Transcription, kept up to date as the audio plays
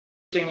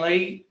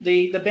interestingly,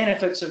 the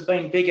benefits have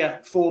been bigger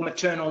for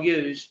maternal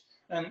ewes.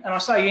 And I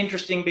say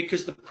interesting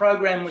because the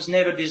program was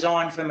never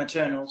designed for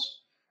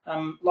maternals.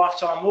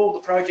 Lifetime Wool, the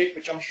project,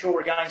 which I'm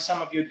sure again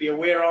some of you would be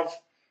aware of,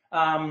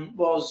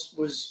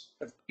 was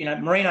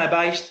merino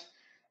based,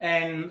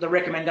 and the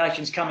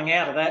recommendations coming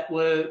out of that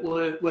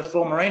were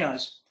for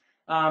merinos.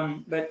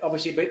 But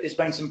obviously there's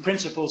been some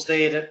principles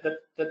there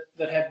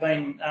that have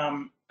been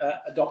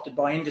adopted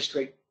by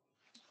industry.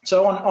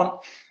 So on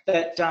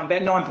that about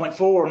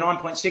 9.4 or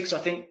 9.6, I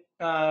think,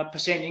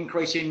 percent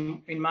increase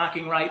in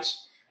marking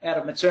rates out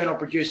of maternal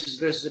producers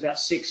versus about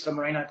 6 for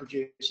merino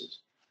producers.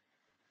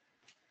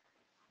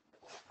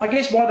 I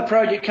guess why the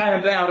project came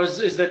about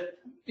is that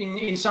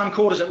in some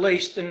quarters at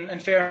least,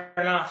 and fair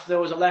enough, there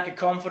was a lack of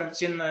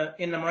confidence in the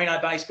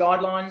merino-based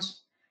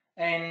guidelines,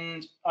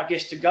 and I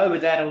guess to go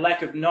with that, a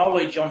lack of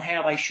knowledge on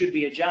how they should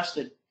be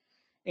adjusted.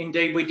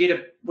 Indeed,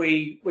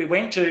 we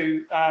went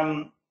to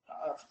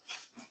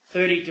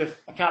 30 to,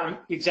 I can't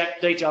remember the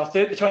exact detail,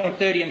 between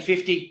 30 and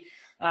 50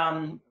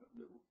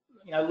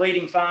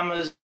 leading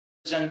farmers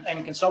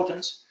and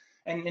consultants,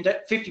 and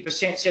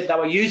 50% said they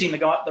were using the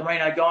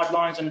merino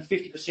guidelines, and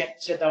 50%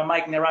 said they were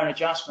making their own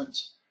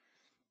adjustments.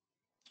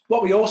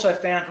 What we also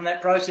found from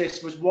that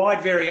process was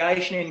wide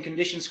variation in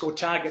condition score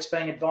targets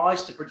being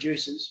advised to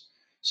producers.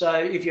 So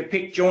if you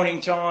pick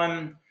joining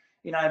time,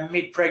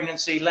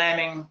 mid-pregnancy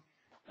lambing,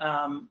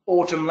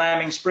 autumn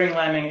lambing, spring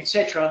lambing,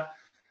 etc.,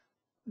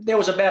 there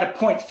was about a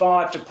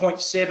 0.5 to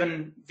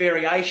 0.7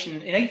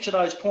 variation in each of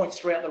those points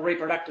throughout the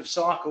reproductive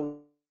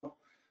cycle.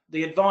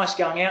 The advice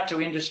going out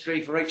to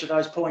industry for each of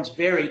those points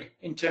varied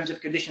in terms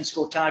of condition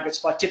score targets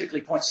by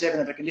typically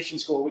 0.7 of a condition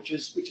score, which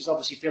is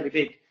obviously fairly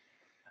big.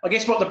 I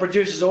guess what the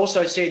producers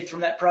also said from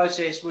that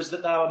process was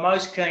that they were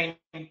most keen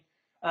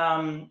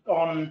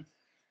on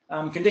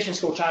condition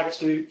score targets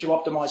to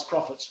optimise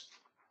profits.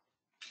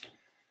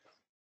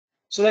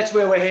 So that's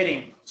where we're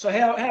heading. So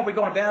how have we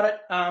gone about it?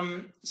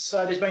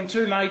 So there's been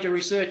 2 major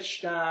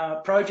research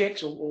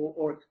projects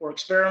or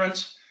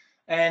experiments,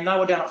 and they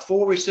were done at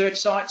 4 research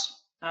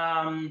sites.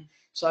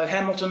 So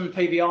Hamilton,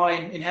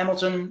 PBI in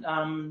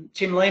Hamilton,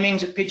 Tim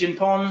Leeming's at Pigeon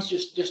Ponds,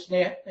 just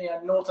near,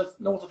 north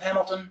of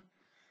Hamilton.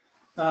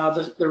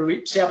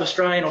 The South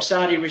Australian or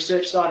SARDI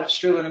research site at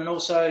Struan, and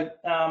also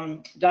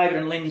David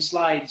and Lynn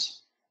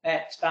Slade's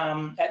at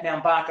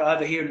Mount Barker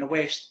over here in the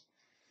west.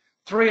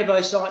 3 of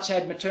those sites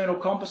had maternal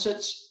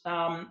composites,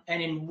 and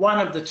in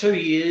one of the 2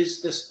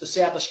 years, the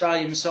South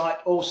Australian site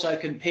also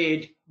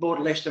compared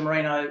Border Leicester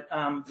Merino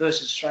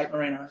versus straight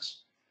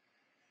merinos.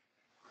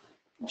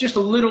 Just a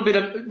little bit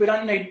of, we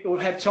don't need or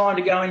have time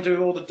to go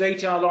into all the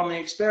detail on the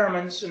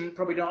experiments, and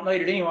probably don't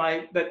need it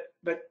anyway, but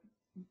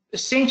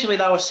essentially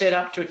they were set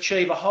up to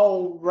achieve a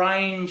whole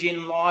range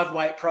in live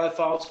weight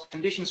profiles,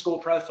 condition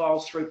score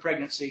profiles through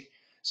pregnancy.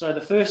 So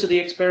the first of the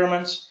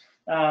experiments,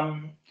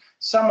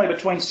 somewhere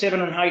between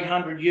 700 and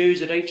 800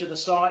 ewes at each of the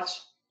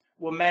sites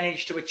were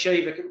managed to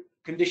achieve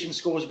condition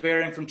scores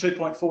varying from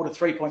 2.4 to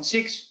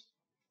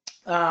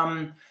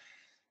 3.6.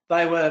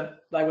 They were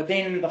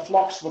then, the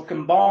flocks were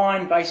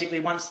combined basically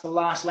once the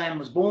last lamb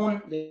was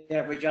born. The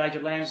average age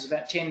of lambs is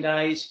about 10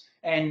 days,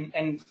 and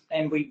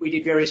we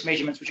did various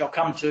measurements, which I'll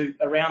come to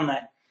around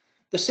that.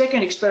 The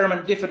second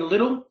experiment differed a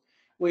little.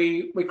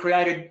 We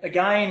created,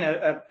 again,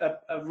 a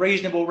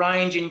reasonable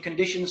range in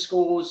condition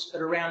scores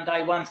at around day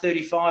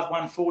 135,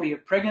 140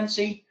 of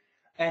pregnancy,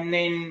 and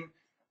then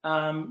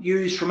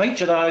used from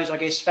each of those, I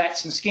guess,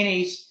 fats and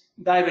skinnies,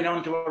 they went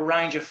on to a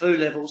range of food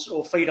levels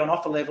or feed on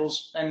offer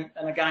levels, and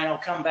again, I'll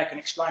come back and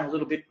explain a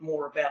little bit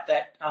more about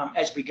that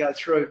as we go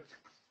through.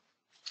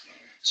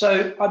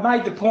 So I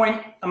made the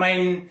point, I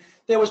mean,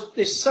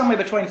 there's somewhere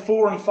between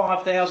 4,000 and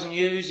 5,000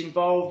 ewes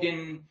involved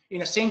in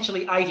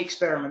essentially 8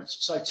 experiments.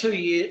 So 2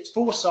 years,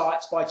 4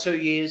 sites by 2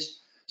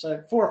 years.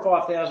 So 4,000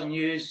 or 5,000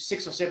 ewes,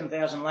 6,000 or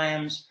 7,000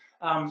 lambs.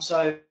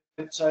 So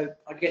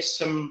I guess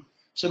some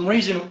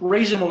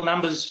reasonable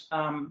numbers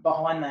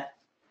behind that.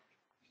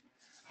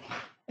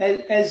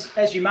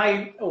 As you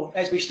may, or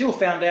as we still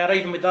found out,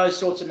 even with those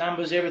sorts of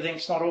numbers,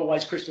 everything's not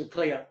always crystal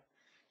clear.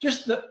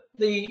 Just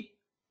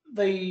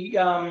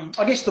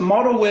I guess the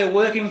model we're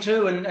working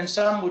to, and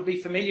some would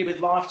be familiar with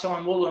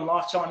lifetime wool and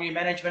lifetime ewe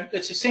management,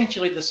 it's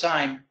essentially the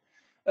same.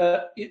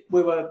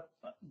 We were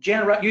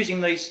using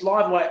these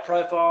live weight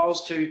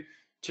profiles to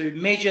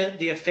measure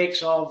the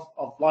effects of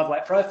live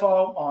weight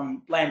profile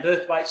on lamb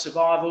birth weight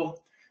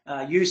survival,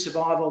 ewe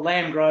survival,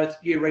 lamb growth,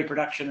 ewe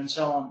reproduction, and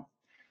so on.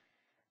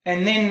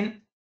 And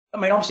then, I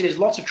mean, obviously there's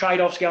lots of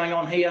trade-offs going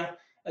on here.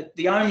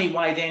 The only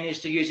way then is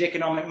to use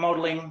economic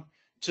modelling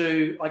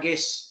to, I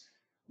guess,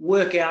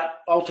 work out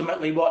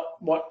ultimately what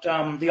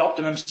the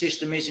optimum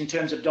system is in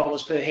terms of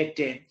dollars per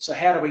hectare. So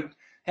how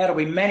do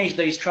we manage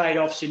these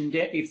trade-offs in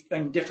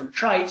different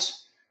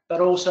traits, but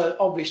also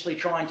obviously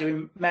trying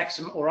to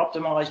maximize or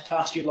optimise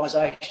past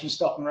utilisation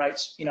stocking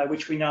rates,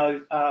 which we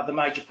know are the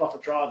major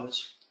profit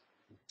drivers.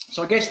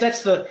 So I guess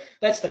that's the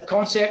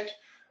concept.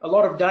 A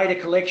lot of data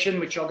collection,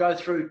 which I'll go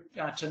through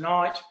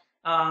tonight,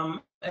 and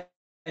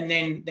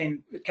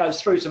then it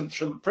goes through some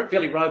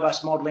fairly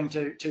robust modelling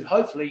to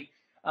hopefully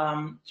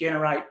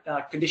generate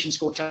condition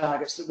score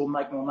targets that will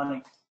make more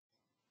money.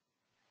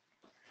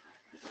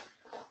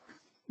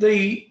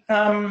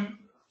 In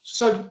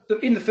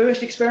the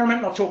first experiment,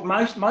 and I'll talk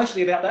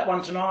mostly about that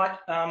one tonight,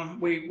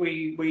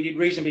 we did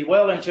reasonably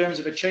well in terms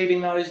of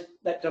achieving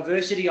that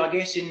diversity, I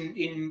guess,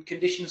 in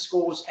condition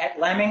scores at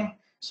lambing.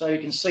 So you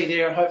can see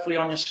there, hopefully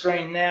on your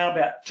screen now,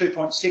 about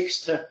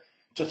 2.6 to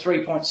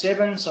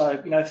 3.7.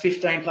 So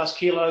 15 plus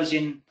kilos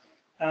in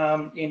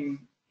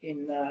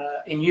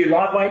ewe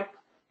live weight.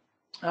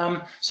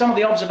 Some of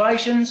the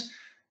observations.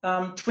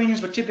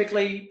 Twins were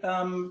typically,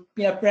 around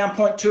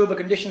 0.2 of a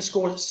condition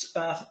score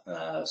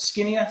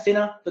skinnier,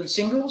 thinner than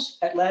singles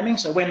at lambing.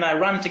 So when they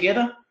run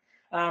together,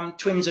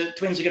 twins are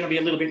going to be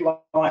a little bit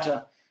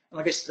lighter. And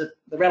I guess the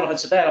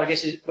relevance of that, I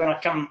guess, is when I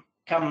come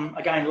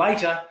again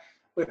later,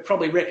 we're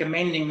probably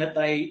recommending that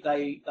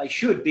they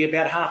should be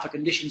about half a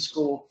condition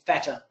score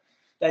fatter.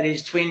 That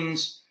is,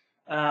 twins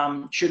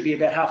should be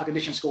about half a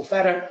condition score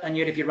fatter, and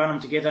yet if you run them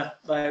together,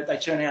 they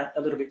turn out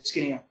a little bit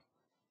skinnier.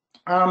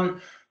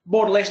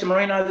 Border Leicester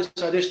Merino,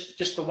 so this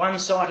just the one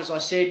site, as I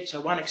said,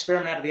 so one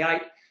experiment out of the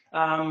 8,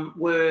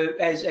 were,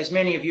 as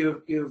many of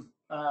you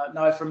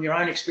know from your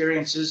own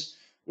experiences,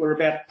 were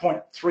about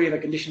 0.3 of a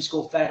condition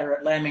score fatter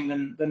at lambing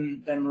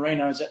than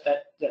Merinos at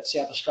that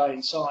South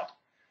Australian site.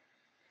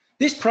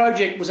 This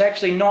project was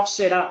actually not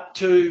set up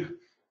to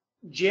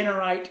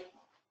generate,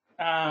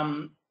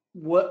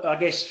 I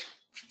guess,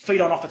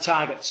 feed on offer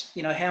targets.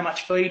 How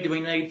much feed do we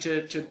need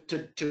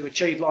to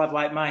achieve live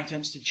weight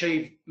maintenance, to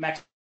achieve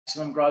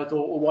maximum growth,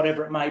 or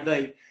whatever it may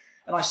be.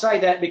 And I say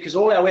that because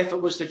all our effort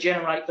was to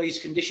generate these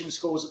condition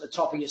scores at the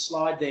top of your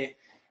slide there,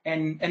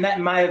 and that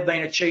may have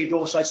been achieved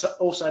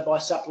also by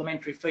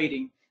supplementary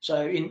feeding.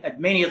 So at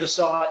many of the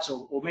sites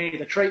or many of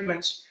the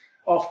treatments,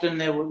 often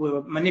we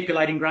were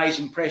manipulating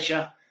grazing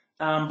pressure,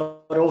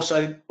 but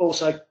also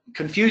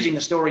confusing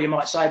the story, you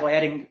might say, by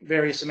adding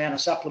various amount of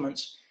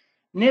supplements.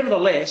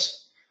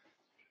 Nevertheless,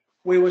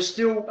 we were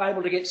still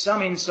able to get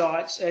some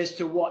insights as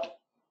to what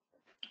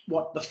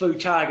the food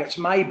targets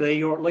may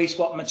be, or at least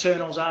what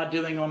maternals are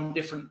doing on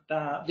different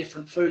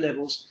food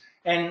levels.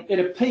 And it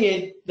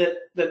appeared that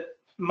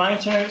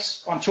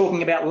maintenance, I'm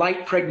talking about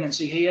late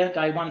pregnancy here,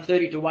 day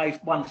 130 to day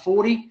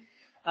 140,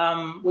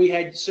 we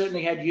had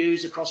certainly had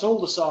ewes across all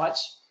the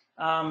sites,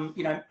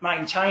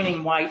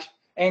 maintaining weight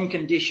and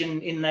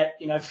condition in that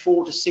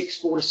 4 to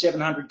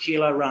 700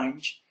 kilo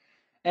range.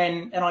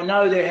 And I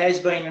know there has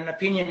been an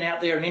opinion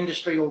out there in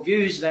industry or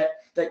views that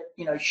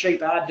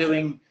sheep are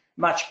doing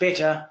much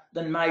better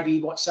than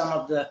maybe what some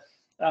of the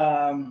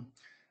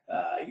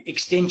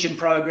extension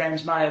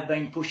programs may have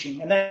been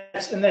pushing, and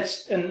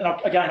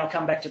again I'll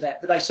come back to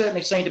that. But they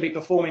certainly seem to be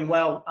performing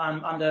well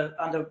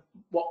under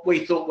what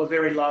we thought were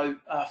very low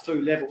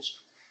food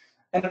levels,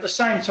 and at the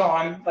same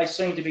time they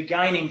seem to be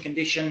gaining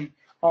condition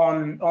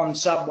on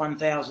sub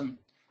 1,000.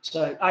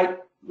 So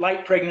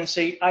late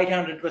pregnancy,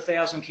 800 to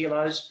 1,000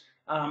 kilos,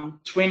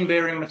 twin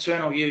bearing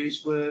maternal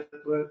ewes were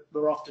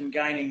often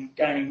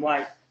gaining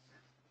weight.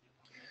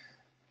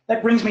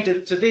 That brings me to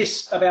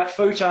this about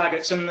food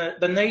targets and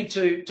the need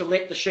to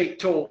let the sheep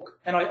talk.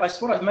 And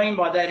what I mean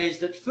by that is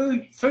that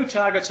food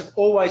targets have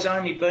always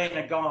only been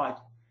a guide.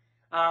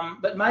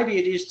 But maybe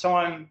it is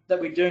time that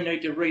we do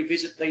need to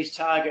revisit these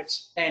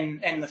targets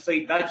and the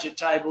feed budget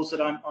tables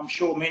that I'm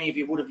sure many of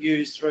you would have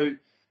used through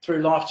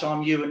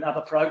Lifetime Ewe and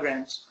other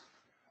programs.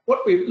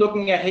 What we're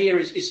looking at here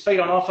is feed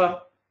on offer,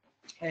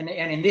 and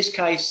in this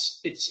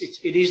case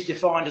it is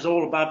defined as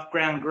all above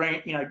ground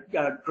green,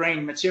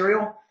 green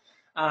material.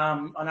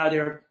 I know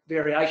there are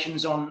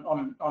variations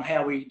on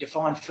how we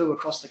define FOO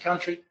across the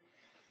country,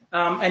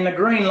 and the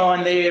green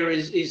line there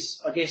is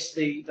I guess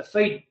the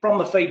feed from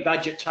the feed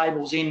budget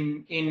tables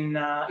in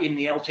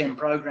the LTEM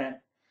program.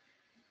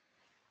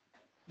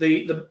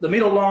 The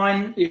middle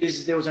line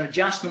is there was an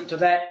adjustment to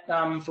that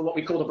for what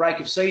we call the break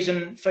of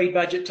season feed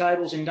budget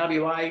tables in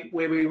WA,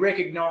 where we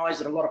recognise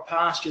that a lot of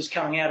pastures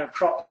coming out of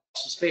crops,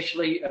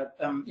 especially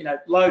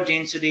low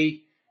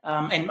density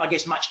and I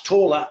guess much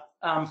taller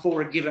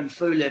for a given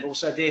food level,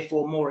 so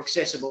therefore more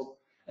accessible.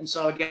 And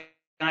so again,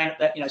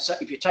 that so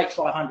if you take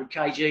 500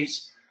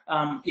 kgs,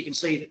 you can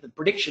see that the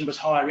prediction was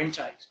higher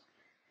intakes.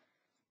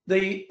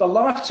 The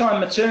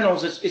Lifetime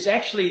Maternals is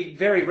actually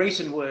very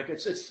recent work.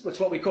 It's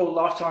what we call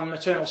Lifetime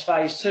Maternals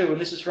Phase 2, and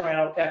this is from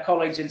our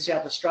colleagues in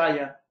South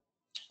Australia,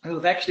 who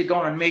have actually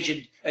gone and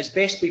measured as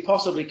best we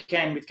possibly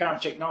can with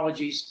current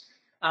technologies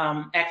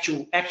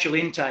actual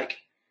intake,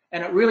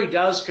 and it really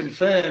does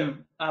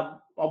confirm,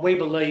 we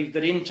believe,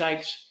 that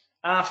intakes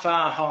are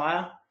far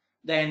higher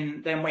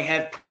than we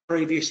have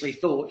previously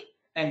thought,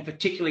 and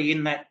particularly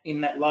in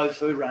that low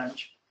food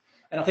range.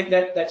 And I think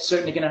that's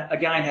certainly going to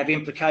again have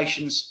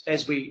implications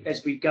as we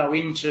go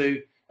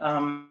into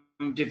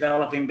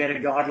developing better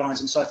guidelines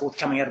and so forth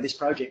coming out of this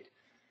project.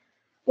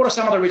 What are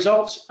some of the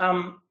results?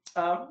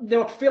 There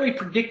were fairly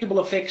predictable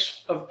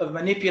effects of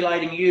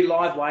manipulating ewe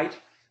live weight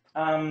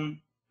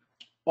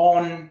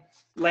on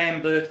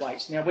lamb birth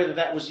weights. Now, whether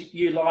that was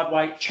ewe live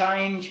weight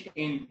change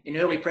in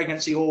early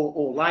pregnancy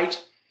or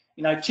late,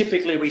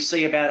 typically we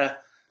see about a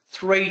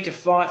 300 to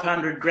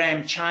 500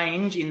 gram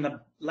change in the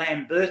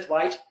lamb birth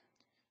weight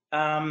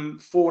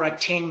for a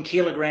 10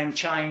 kilogram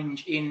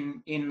change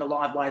in the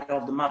live weight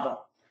of the mother.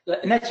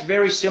 And that's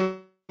very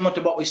similar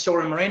to what we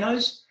saw in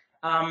merinos.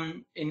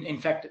 In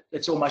fact,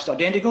 it's almost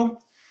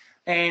identical.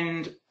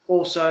 And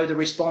also the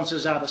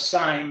responses are the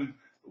same,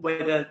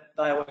 whether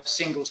they were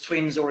singles,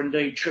 twins, or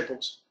indeed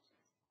triples.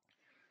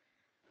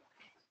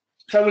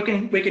 So we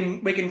can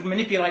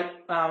manipulate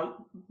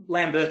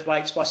lamb birth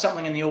weights by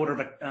something in the order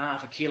of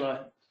half a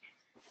kilo.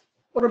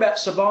 What about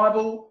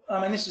survival? I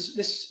mean, this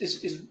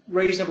is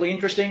reasonably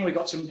interesting. We've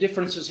got some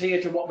differences here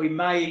to what we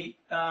may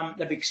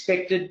have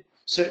expected,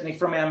 certainly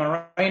from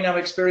our merino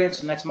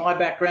experience, and that's my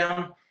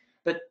background.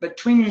 But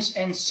twins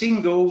and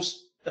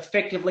singles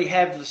effectively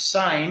have the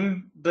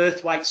same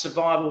birth weight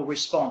survival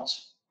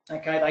response.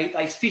 Okay,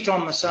 they fit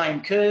on the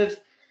same curve.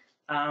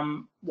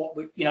 I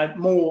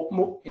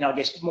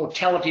guess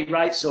mortality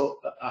rates are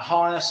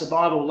higher,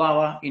 survival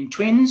lower in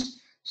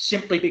twins,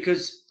 simply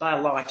because they're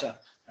lighter.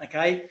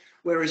 Okay.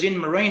 Whereas in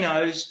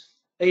merinos,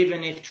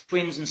 even if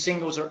twins and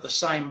singles are at the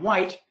same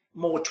weight,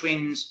 more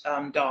twins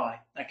die,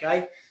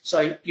 okay?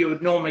 So you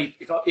would normally,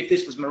 if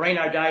this was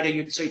merino data,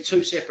 you'd see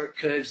two separate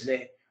curves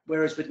there,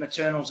 whereas with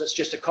maternals, it's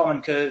just a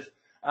common curve,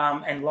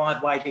 and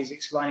live weight is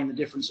explaining the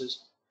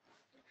differences.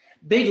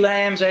 Big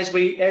lambs, as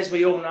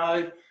we all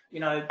know,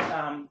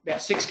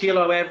 about 6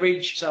 kilo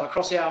average, so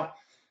across our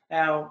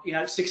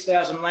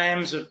 6,000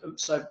 lambs,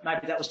 so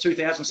maybe that was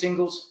 2,000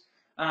 singles.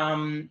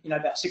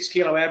 About 6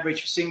 kilo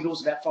average for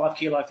singles, about 5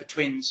 kilo for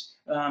twins,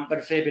 but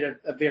a fair bit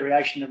of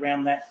variation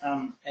around that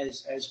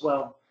as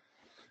well.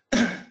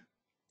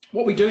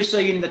 What we do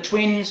see in the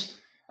twins,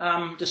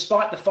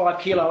 despite the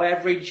 5 kilo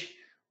average,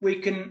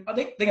 I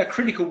think a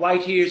critical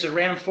weight here is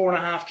around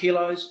 4.5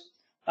 kilos,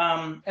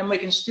 and we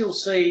can still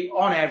see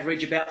on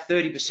average about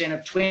 30%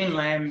 of twin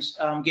lambs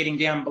getting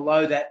down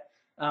below that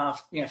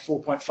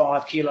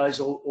 4.5 kilos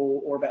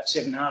or about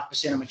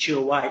 7.5% of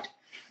mature weight.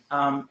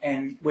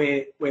 And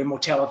where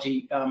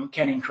mortality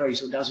can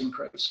increase or does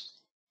increase.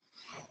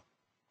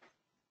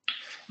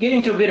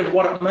 Getting to a bit of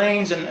what it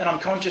means, and I'm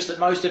conscious that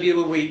most of you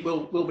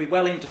will be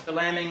well into the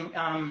lambing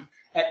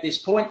at this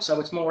point, so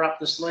it's more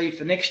up the sleeve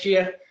for next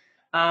year.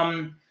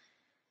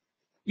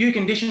 Ewe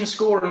condition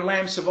score and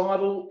lamb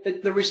survival,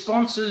 the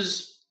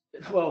responses,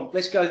 well,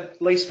 let's go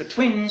at least for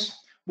twins,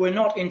 were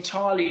not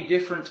entirely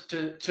different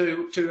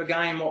to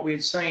again what we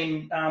had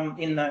seen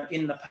in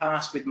the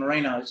past with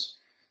merinos.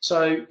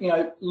 So,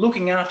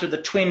 looking after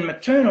the twin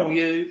maternal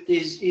ewe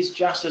is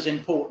just as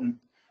important,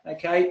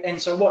 okay?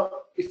 And so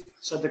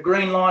so the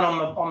green line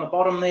on the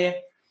bottom there,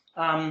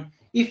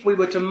 if we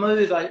were to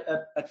move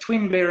a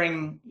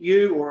twin-bearing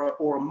ewe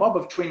or a mob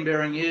of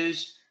twin-bearing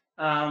ewes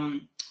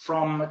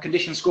from a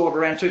condition score of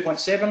around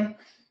 2.7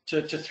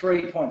 to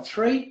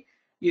 3.3,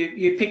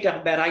 you picked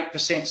up about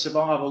 8%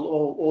 survival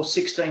or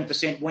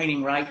 16%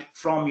 weaning rate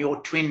from your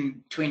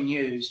twin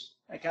ewes,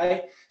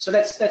 okay? So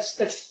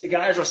that's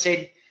again, as I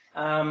said,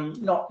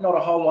 not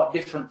a whole lot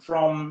different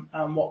from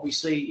what we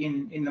see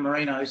in the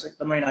merinos.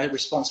 The merino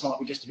response might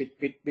be just a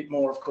bit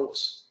more, of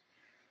course.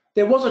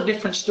 There was a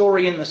different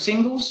story in the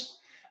singles,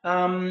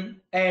 and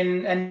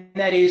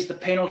that is the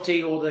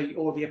penalty or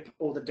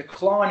the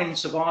decline in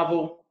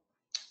survival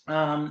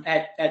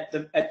at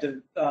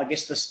the I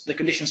guess the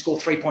condition score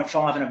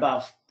 3.5 and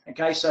above.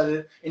 Okay,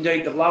 so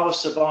indeed the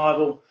lowest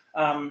survival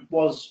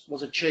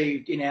was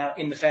achieved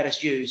in the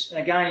fattest ewes. And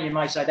again, you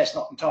may say that's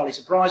not entirely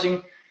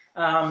surprising.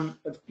 As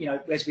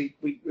we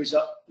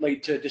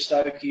lead to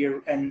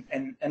dystocia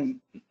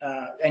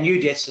and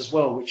ewe deaths as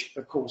well, which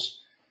of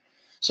course.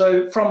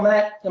 So from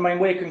that, I mean,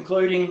 we're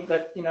concluding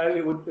that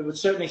it would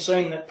certainly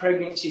seem that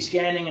pregnancy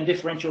scanning and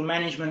differential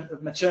management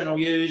of maternal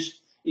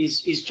ewes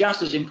is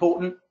just as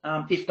important,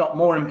 if not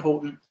more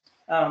important,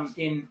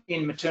 in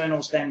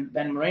maternals than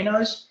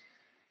merinos.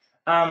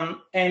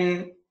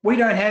 And we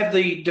don't have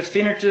the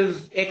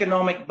definitive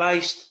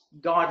economic-based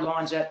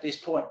guidelines at this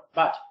point,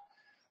 but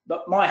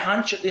my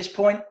hunch at this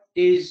point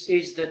is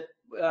that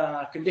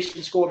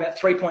condition score about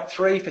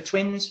 3.3 for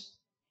twins.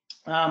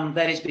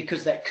 That is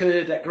because that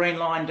curve, that green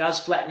line, does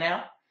flatten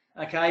out.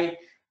 Okay,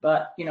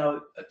 but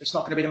it's not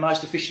going to be the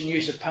most efficient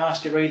use of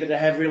pasture either to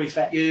have really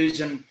fat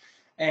ewes and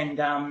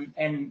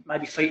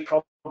maybe feet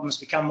problems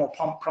become more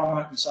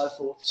prominent and so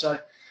forth. So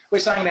we're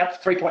saying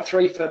about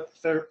 3.3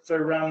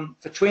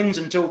 for twins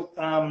until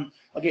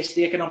I guess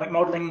the economic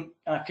modelling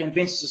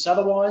convinces us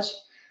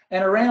otherwise.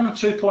 And around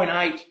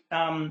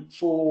 2.8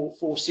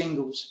 for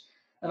singles.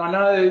 And I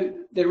know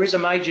there is a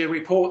major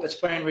report that's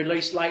been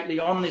released lately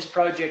on this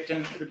project,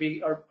 and I'd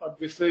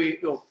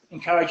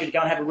encourage you to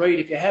go and have a read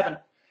if you haven't.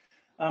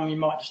 You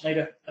might just need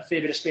a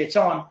fair bit of spare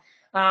time.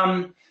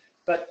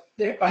 But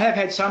I have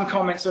had some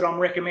comments that I'm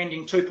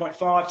recommending 2.5,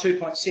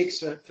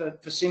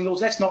 2.6 for singles.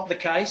 That's not the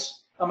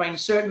case. I mean,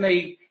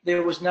 certainly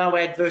there was no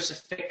adverse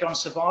effect on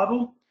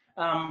survival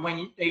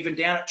when even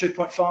down at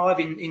 2.5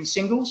 in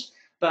singles.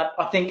 But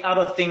I think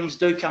other things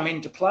do come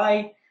into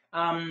play.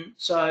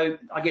 So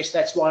I guess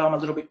that's why I'm a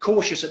little bit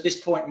cautious at this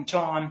point in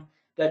time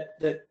that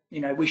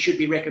we should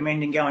be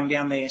recommending going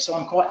down there. So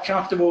I'm quite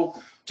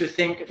comfortable to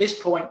think at this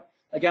point,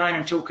 again,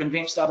 until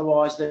convinced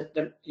otherwise,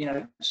 that you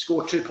know,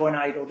 score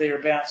 2.8 or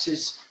thereabouts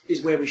is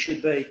where we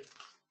should be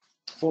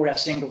for our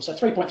singles. So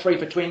 3.3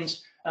 for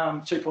twins,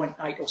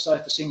 2.8 or so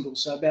for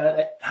singles, so about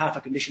half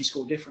a condition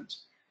score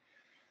difference.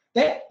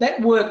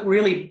 That work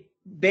really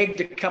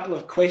begged a couple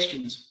of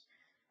questions,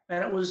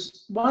 and it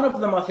was, one of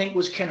them I think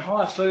was, can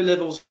higher food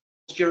levels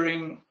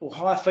during, or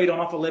higher feed on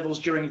offer levels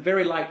during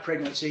very late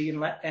pregnancy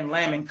and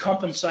lambing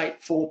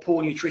compensate for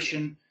poor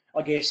nutrition,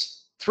 I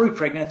guess, through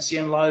pregnancy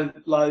and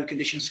low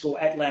condition score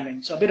at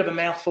lambing? So a bit of a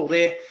mouthful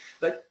there,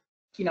 but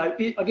you know,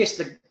 I guess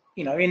the,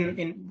 you know,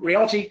 in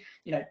reality,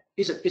 you know,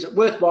 is it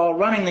worthwhile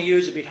running the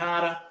ewes a bit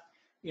harder,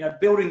 you know,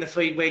 building the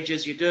feed wedge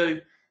as you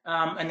do,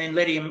 and then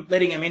letting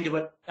them into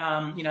it,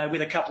 you know,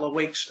 with a couple of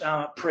weeks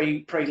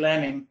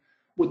pre-lambing?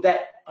 Would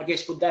that, I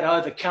guess, would that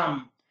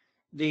overcome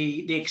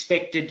the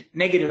expected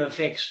negative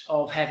effects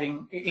of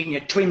having, in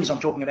your twins I'm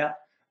talking about,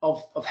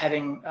 of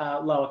having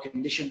lower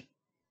condition?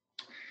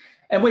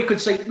 And we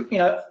could see, you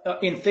know,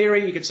 in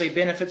theory, you could see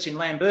benefits in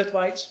lamb birth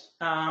weights,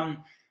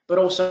 but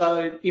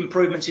also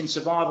improvements in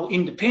survival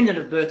independent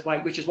of birth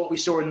weight, which is what we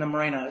saw in the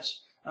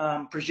merinos.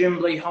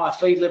 Presumably higher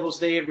feed levels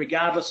there,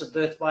 regardless of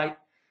birth weight.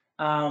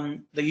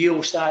 The ewe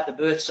will stay at the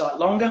birth site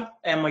longer,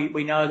 and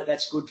we know that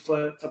that's good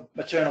for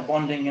maternal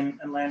bonding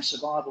and lamb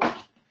survival.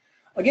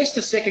 I guess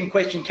the second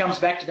question comes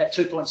back to that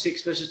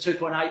 2.6 versus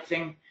 2.8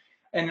 thing,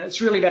 and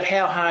it's really about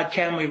how hard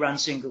can we run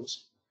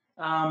singles,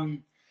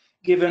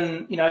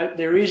 given, you know,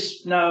 there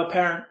is no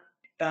apparent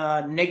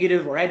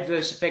negative or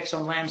adverse effects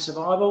on lamb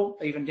survival,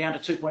 even down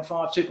to 2.5,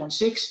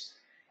 2.6,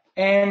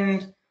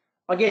 and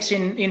I guess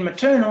in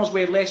maternals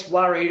we're less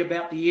worried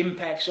about the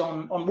impacts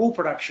on wool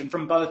production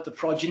from both the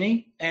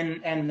progeny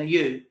and the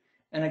ewe.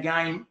 And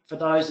again, for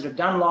those that have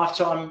done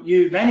lifetime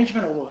ewe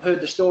management or heard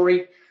the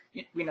story,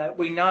 we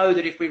know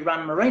that if we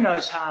run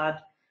merinos hard,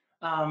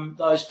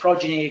 those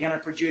progeny are going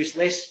to produce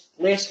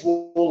less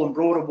wool and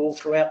broader wool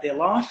throughout their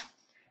life,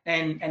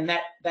 and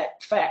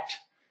that fact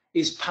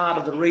is part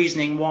of the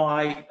reasoning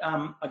why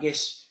I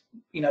guess,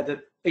 you know,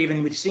 that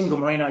even with single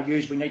merino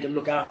ewes we need to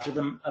look after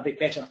them a bit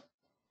better.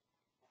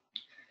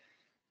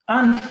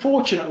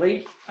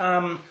 Unfortunately,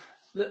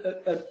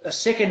 a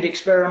second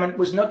experiment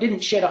didn't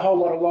shed a whole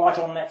lot of light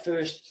on that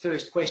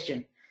first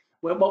question.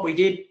 Well, what we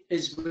did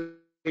is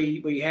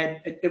we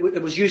had, it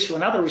was useful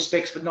in other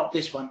respects, but not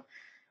this one.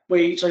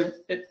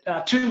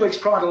 2 weeks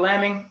prior to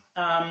lambing,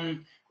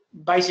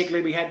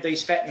 basically we had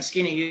these fat and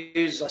skinny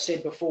ewes, as I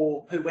said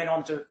before, who went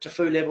on to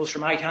food levels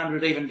from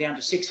 800 even down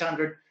to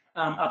 600,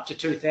 up to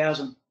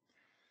 2000.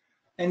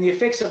 And the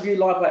effects of ewe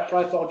live weight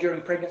profile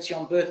during pregnancy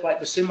on birth weight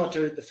were similar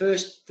to the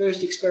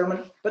first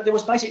experiment, but there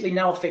was basically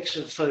no effects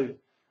of food.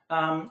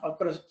 I've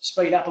got to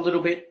speed up a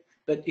little bit,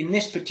 but in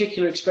this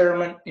particular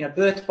experiment, you know,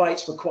 birth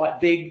weights were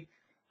quite big,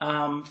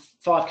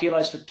 5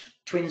 kilos for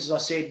twins, as I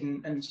said,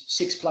 and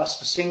 6+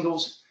 for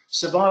singles.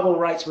 Survival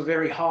rates were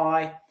very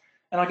high.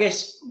 And I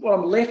guess what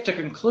I'm left to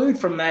conclude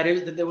from that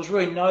is that there was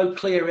really no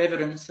clear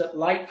evidence that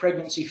late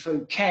pregnancy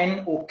food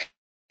can or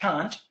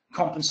can't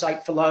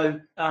compensate for low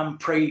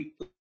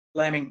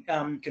pre-lambing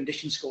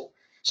condition score.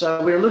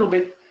 So we're a little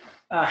bit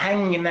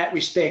hanging in that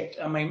respect.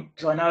 I mean,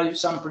 because I know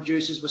some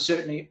producers were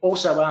certainly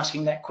also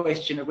asking that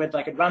question of whether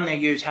they could run their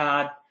ewes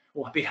hard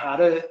or a bit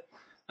harder,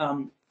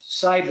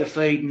 save the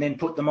feed and then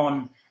put them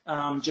on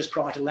just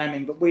prior to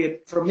lambing. But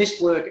from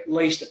this work, at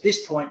least at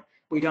this point,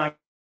 we don't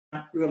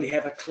really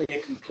have a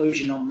clear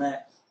conclusion on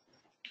that.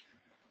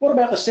 What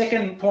about the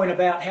second point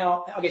about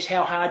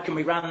how hard can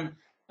we run,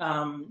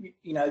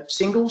 you know,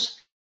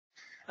 singles?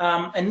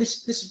 And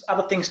this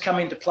other things come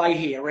into play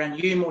here around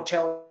ewe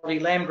mortality,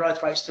 lamb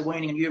growth rates to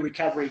weaning, and ewe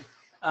recovery,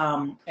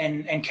 and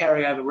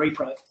carryover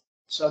repro.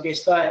 So I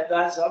guess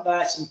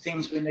that's some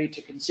things we need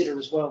to consider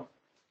as well.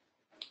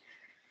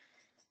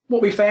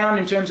 What we found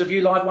in terms of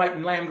ewe live weight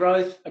and lamb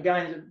growth,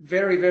 again, a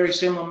very, very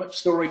similar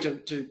story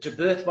to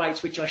birth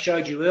weights, which I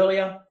showed you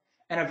earlier,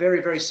 and a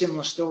very, very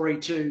similar story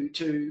to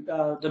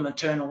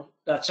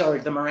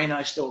the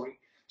merino story.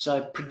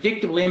 So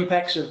predictable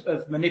impacts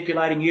of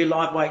manipulating ewe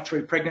live weight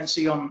through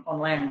pregnancy on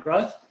lamb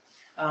growth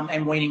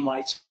and weaning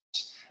weights.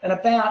 And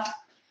about,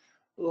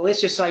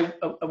 let's just say,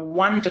 a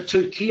 1 to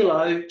 2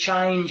 kilo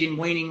change in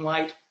weaning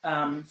weight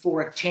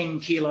for a 10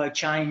 kilo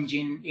change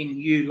in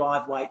ewe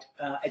live weight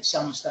at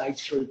some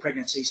stage through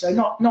pregnancy. So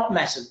not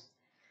massive.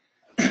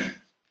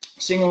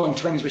 Single and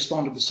twins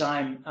responded the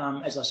same,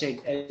 as I said,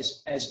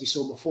 as we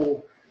saw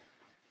before.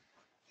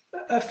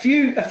 A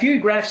few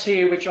graphs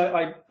here, which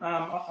I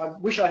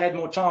wish I had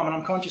more time, and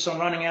I'm conscious I'm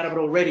running out of it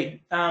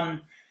already.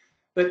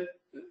 But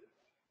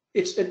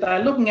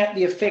they're looking at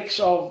the effects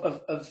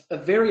of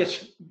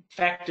various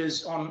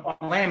factors on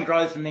lamb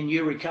growth and then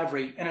ewe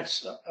recovery. And I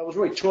was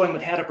really toying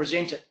with how to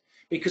present it,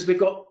 because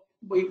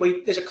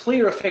there's a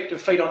clear effect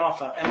of feed on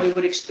offer, and we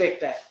would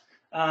expect that.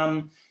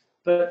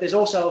 But there's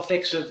also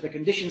effects of the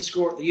condition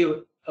score of the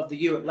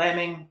ewe at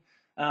lambing.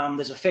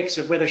 There's effects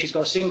of whether she's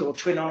got a single or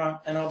twin on her,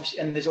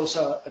 and there's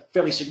also a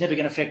fairly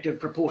significant effect of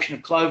proportion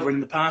of clover in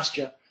the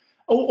pasture.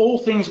 All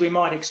things we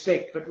might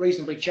expect, but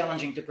reasonably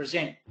challenging to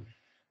present.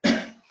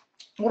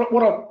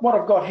 what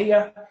I've got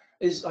here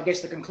is, I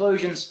guess, the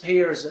conclusions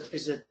here is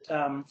that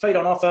feed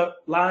on offer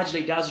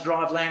largely does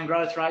drive lamb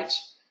growth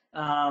rates,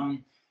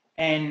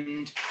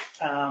 and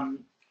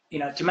you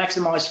know, to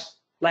maximise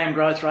lamb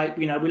growth rate,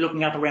 you know, we're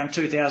looking up around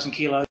 2,000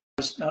 kilos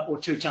or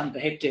 2 tonne per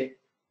hectare.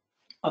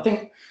 I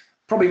think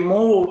probably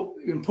more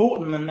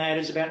important than that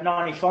is about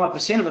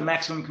 95% of the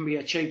maximum can be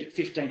achieved at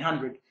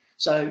 1,500.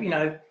 So, you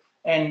know,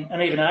 and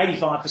even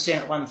 85%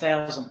 at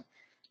 1,000.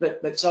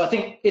 But so I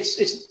think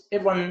it's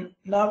everyone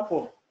know,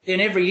 or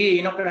in every year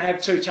you're not going to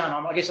have 2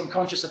 tonne. I guess I'm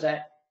conscious of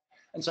that.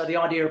 And so the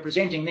idea of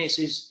presenting this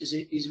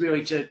is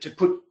really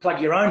to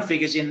plug your own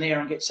figures in there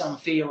and get some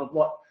feel of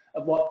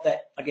what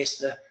that, I guess,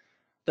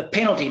 the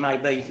penalty may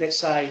be, let's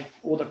say,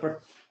 or the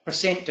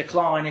percent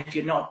decline if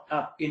you're not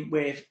up in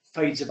where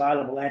feed's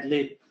available ad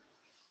lib.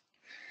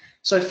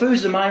 So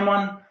food's the main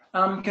one.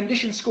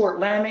 Condition score at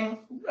lambing,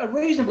 a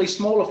reasonably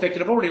small effect,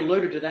 and I've already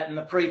alluded to that in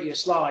the previous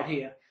slide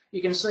here.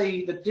 You can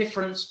see the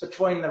difference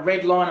between the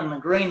red line and the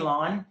green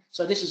line.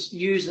 So this is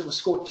ewes that were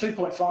scored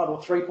 2.5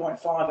 or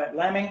 3.5 at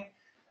lambing.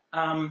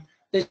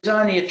 There's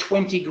only a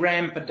 20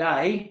 gram per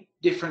day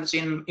difference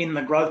in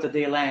the growth of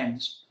their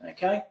lambs.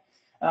 Okay,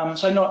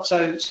 so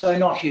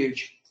not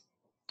huge.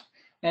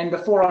 And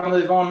before I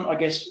move on, I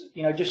guess,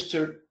 you know, just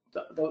to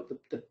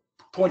the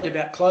point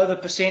about clover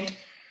percent,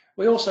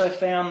 we also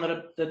found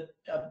that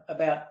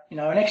about, you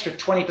know, an extra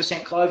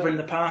 20% clover in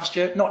the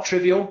pasture, not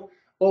trivial,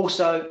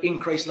 also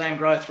increased lamb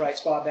growth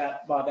rates by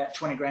about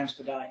 20 grams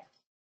per day.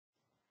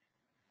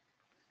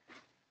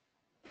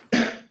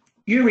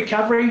 Ewe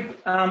recovery,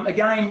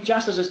 again,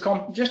 just as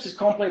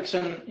complex,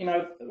 and, you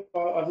know,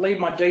 I'll leave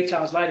my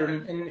details later,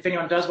 and if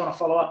anyone does want to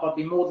follow up, I'd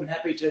be more than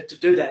happy to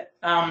do that.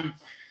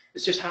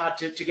 It's just hard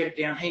to get it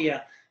down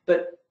here,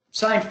 but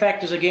same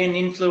factors again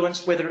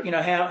influence whether, you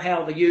know,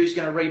 how the ewe is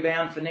going to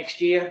rebound for next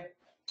year.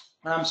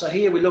 So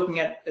here we're looking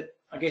at,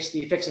 I guess,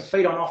 the effects of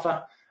feed on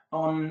offer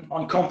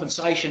on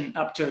compensation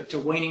up to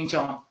weaning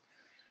time,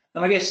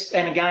 and I guess,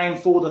 and again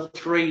for the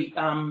 3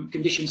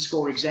 condition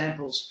score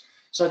examples.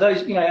 So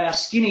those, you know, our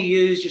skinny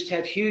ewes just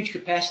have huge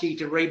capacity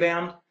to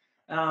rebound,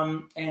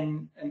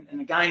 and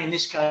again in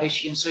this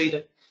case you can see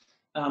that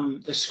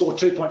the score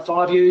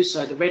 2.5 ewes,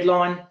 so the red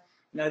line,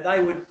 you know,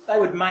 they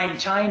would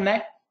maintain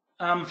that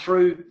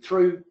through.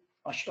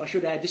 I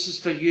should add, this is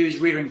for ewes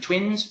rearing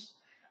twins.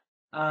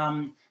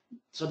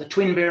 So the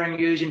twin bearing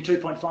ewes in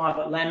 2.5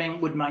 at lambing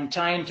would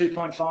maintain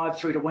 2.5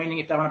 through to weaning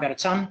if they're on about a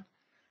tonne.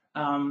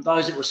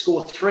 Those that were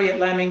score 3 at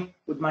lambing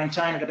would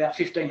maintain at about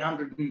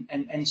 1,500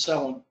 and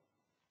so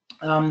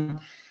on.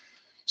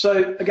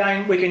 So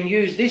again, we can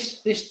use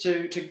this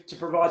to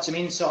provide some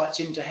insights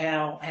into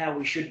how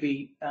we should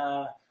be,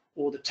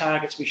 or the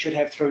targets we should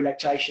have through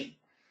lactation.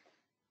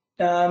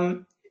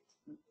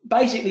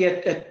 Basically,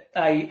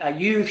 a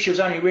ewe, if she was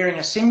only rearing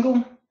a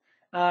single,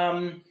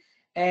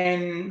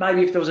 and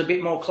maybe if there was a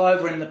bit more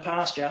clover in the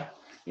pasture,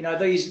 you know,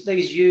 these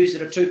ewes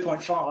that are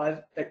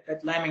 2.5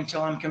 at lambing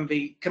time can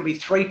be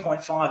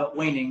 3.5 at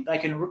weaning. They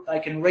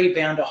can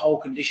rebound a whole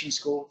condition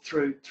score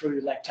through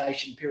the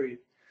lactation period.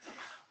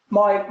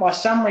 My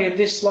summary of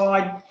this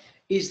slide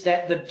is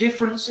that the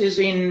differences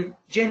in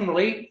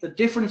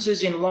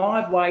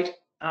live weight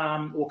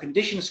or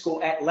condition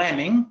score at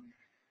lambing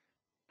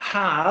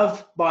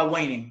halve by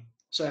weaning.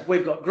 So if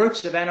we've got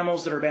groups of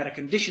animals that are about a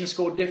condition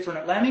score different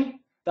at lambing,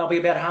 they'll be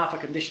about half a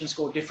condition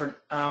score different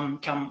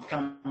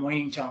come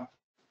weaning time.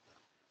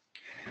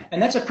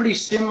 And that's a pretty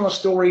similar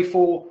story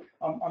for,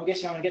 I'm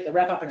guessing I'm going to get the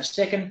wrap up in a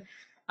second,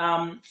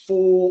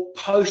 for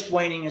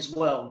post-weaning as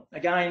well.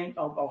 Again,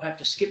 I'll have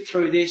to skip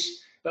through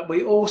this, but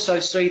we also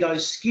see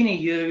those skinny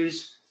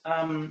ewes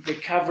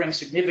recovering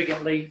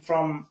significantly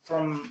from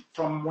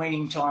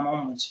weaning time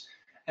onwards.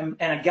 And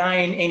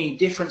again, any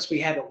difference we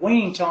have at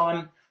weaning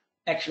time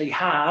actually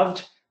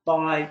halved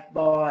by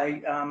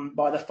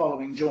the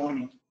following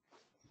joining.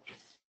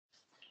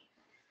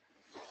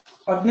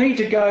 I need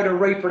to go to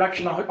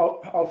reproduction.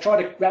 I'll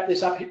try to wrap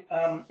this up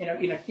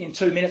in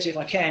 2 minutes if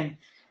I can.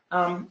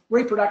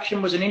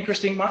 Reproduction was an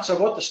interesting one. So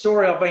what the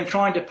story I've been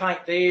trying to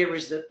paint there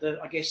is that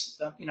I guess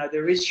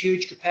there is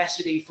huge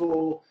capacity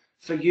for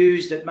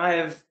ewes that may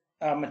have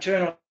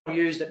maternal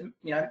ewes that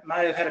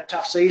may have had a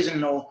tough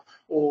season or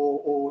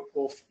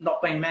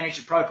not been managed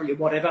appropriately,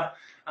 whatever.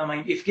 I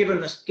mean, if given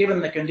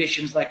the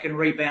conditions, they can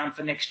rebound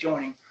for next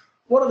joining.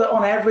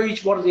 On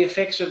average, what are the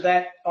effects of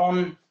that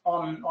on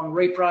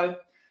repro?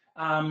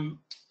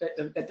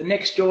 At the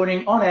next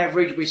joining, on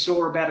average, we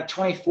saw about a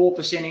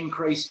 24%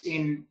 increase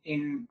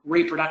in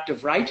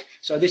reproductive rate.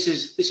 So this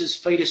is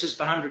fetuses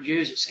per 100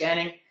 ewes at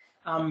scanning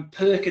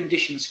per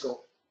condition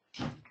score.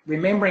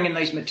 Remembering in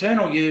these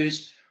maternal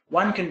ewes,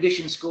 one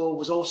condition score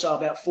was also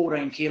about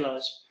 14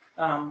 kilos,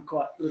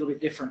 quite a little bit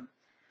different.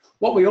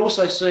 What we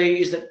also see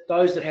is that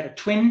those that had a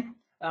twin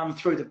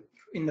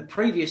in the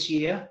previous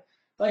year,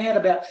 they had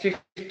about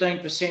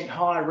 15%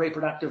 higher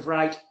reproductive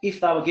rate if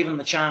they were given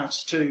the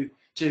chance to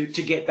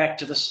get back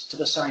to the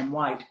same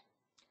weight.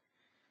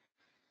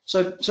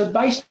 So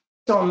based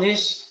on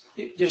this,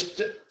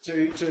 just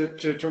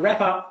to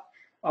wrap up,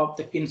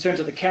 in terms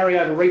of the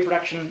carryover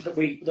reproduction that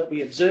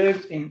we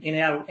observed in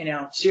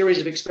our series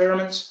of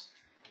experiments.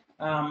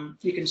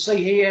 You can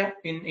see here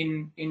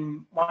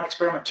in one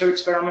experiment, two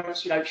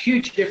experiments,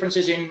 huge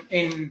differences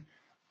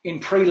in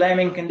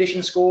pre-lambing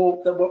condition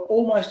score that were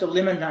almost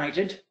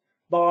eliminated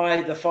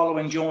by the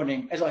following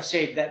joining. As I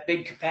said, that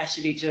big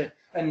capacity to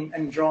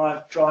and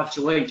drive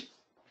to eat.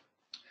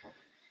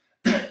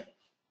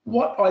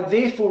 What I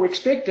therefore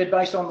expected,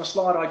 based on the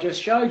slide I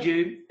just showed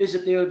you, is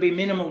that there would be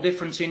minimal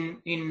difference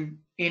in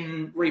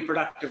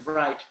reproductive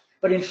rate.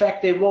 But in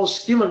fact, there was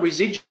still a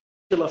residual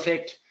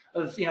effect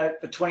of,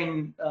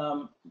 between,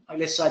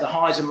 let's say, the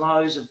highs and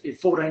lows of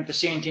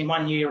 14% in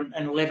one year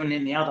and 11%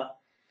 in the other.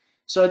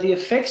 So the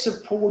effects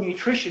of poor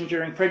nutrition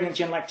during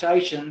pregnancy and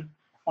lactation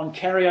on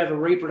carryover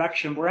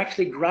reproduction were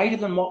actually greater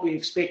than what we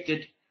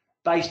expected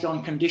based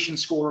on condition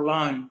score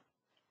alone.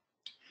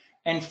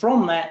 And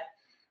from that,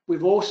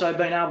 we've also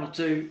been able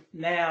to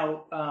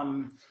now,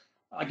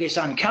 I guess,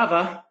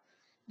 uncover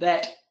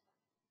that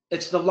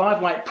it's the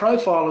live weight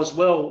profile as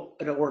well,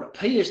 or it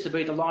appears to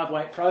be the live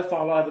weight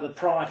profile over the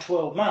prior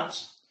 12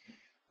 months,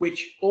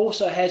 which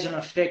also has an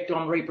effect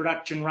on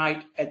reproduction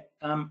rate at,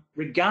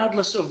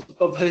 regardless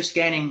of her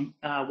scanning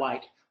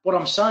weight. What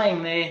I'm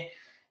saying there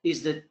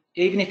is that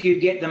even if you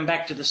get them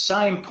back to the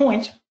same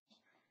point,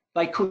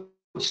 they could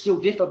still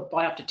differ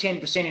by up to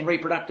 10% in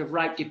reproductive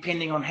rate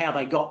depending on how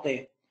they got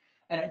there.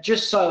 And it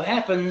just so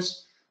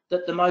happens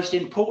that the most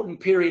important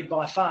period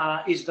by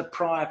far is the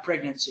prior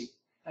pregnancy,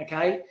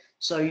 okay?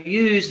 So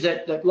ewes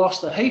that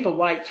lost a heap of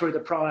weight through the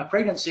prior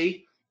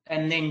pregnancy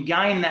and then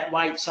gain that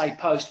weight, say,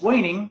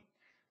 post-weaning,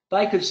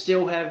 they could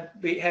still have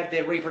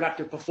their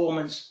reproductive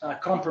performance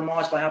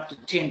compromised by up to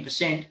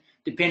 10%,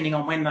 depending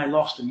on when they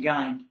lost and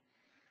gained.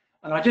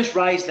 And I just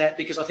raised that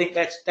because I think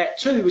that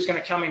too is going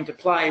to come into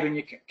play when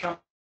you come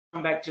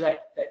back to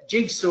that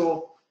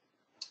jigsaw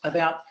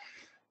about,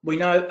 we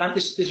know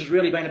this has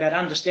really been about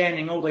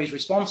understanding all these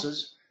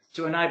responses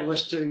to enable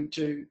us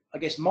to I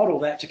guess, model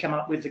that to come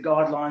up with the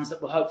guidelines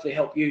that will hopefully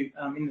help you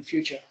in the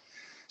future.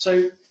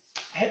 So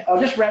I'll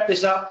just wrap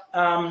this up.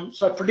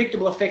 So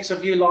predictable effects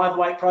of ewe live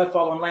weight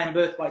profile on lamb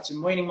birth weights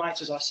and weaning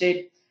weights, as I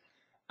said.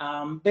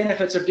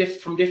 Benefits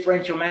of from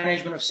differential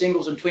management of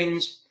singles and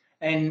twins.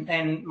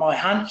 And my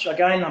hunch,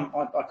 again,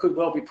 I could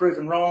well be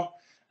proven wrong,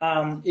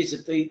 is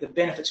that the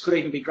benefits could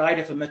even be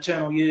greater for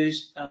maternal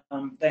ewes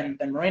than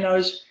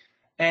merinos.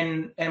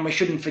 And we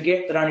shouldn't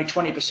forget that only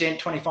 20%,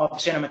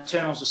 25% of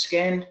maternals are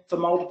scanned for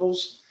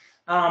multiples.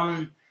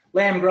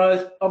 Lamb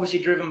growth, obviously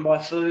driven by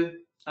food,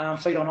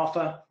 feed on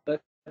offer,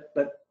 but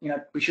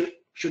we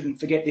shouldn't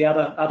forget the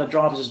other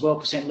drivers as well,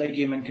 percent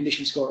legume and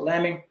condition score at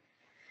lambing.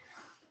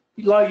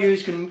 Low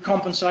ewes can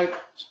compensate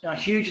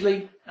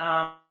hugely,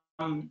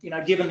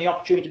 given the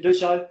opportunity to do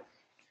so.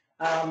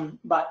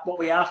 But what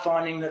we are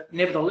finding that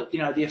nevertheless,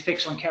 the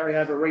effects on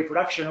carryover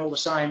reproduction all the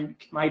same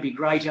may be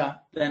greater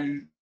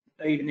than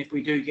even if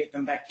we do get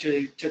them back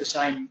to the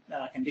same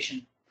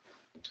condition.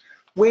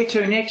 Where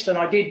to next? And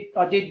I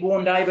did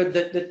warn David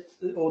that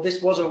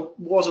this was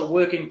a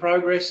work in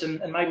progress,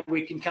 and maybe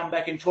we can come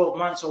back in 12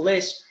 months or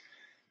less.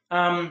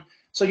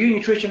 So ewe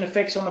nutrition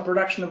effects on the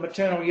production of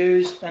maternal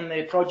ewes and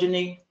their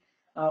progeny,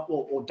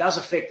 or does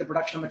affect the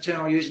production of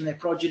maternal ewes and their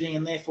progeny,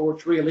 and therefore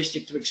it's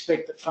realistic to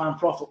expect that farm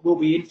profit will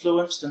be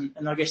influenced, and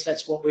I guess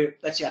that's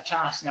our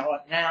task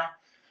right now.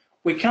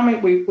 We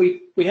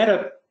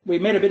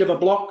met a bit of a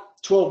block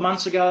 12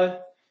 months ago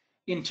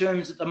in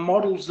terms that the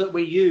models that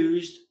we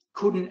used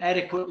couldn't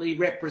adequately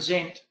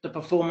represent the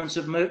performance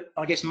of,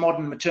 I guess,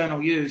 modern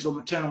maternal ewes or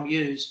maternal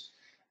ewes.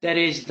 That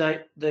is,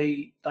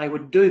 they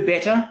would do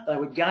better, they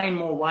would gain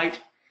more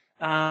weight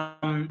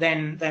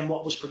than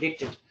what was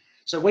predicted.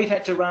 So we've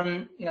had to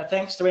run,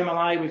 thanks to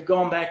MLA, we've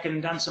gone back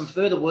and done some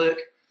further work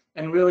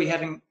and really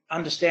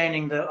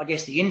understanding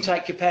the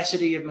intake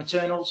capacity of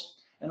maternals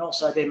and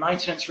also their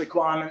maintenance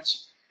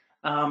requirements.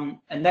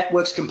 And that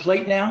work's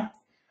complete now.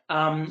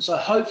 So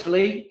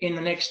hopefully in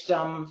the next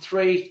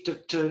 3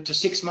 to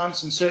 6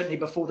 months, and certainly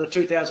before the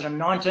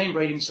 2019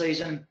 breeding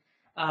season,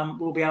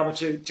 we'll be able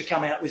to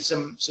come out with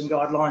some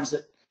guidelines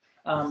that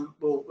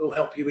will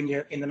help you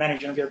in the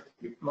management of your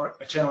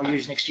maternal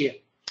ewes next year.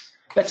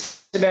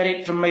 That's about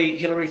it from me,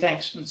 Hilary.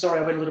 Thanks. And sorry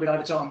I went a little bit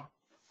over time.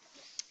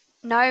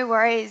 No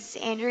worries,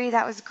 Andrew.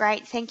 That was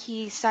great. Thank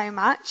you so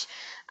much.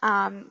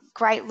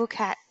 Great look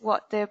at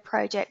what the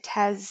project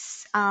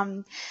has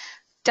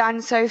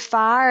done so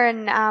far,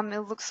 and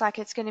it looks like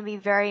it's going to be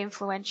very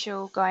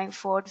influential going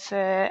forward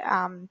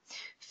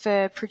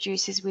for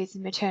producers with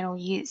maternal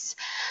ewes.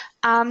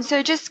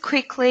 So just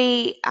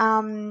quickly,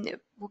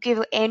 we'll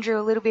give Andrew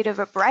a little bit of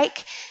a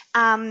break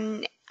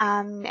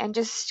and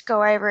just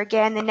go over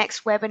again the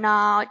next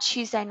webinar,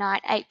 Tuesday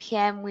night, 8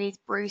 p.m. with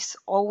Bruce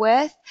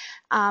Allworth,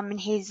 and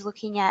he's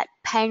looking at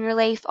pain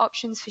relief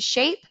options for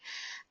sheep.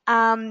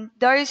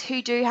 Those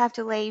who do have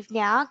to leave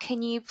now,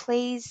 can you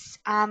please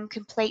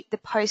complete the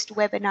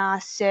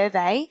post-webinar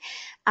survey?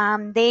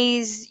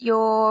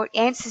 Your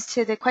answers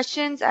to the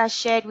questions are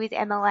shared with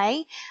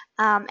MLA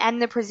and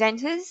the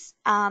presenters,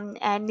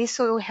 and this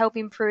will help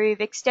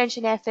improve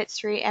extension efforts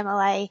through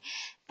MLA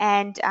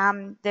and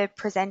the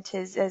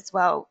presenters as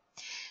well.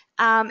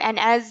 And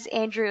as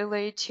Andrew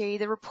alluded to,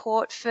 the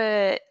report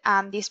for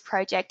this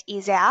project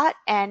is out,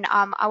 and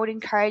I would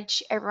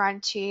encourage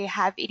everyone to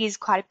have, it is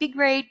quite a big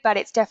read, but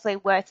it's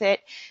definitely worth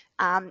it.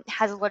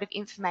 Has a lot of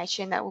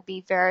information that will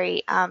be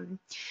very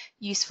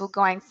useful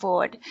going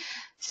forward.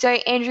 So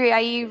Andrew,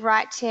 are you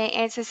right to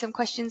answer some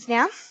questions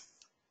now?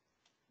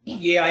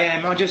 Yeah, I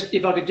am.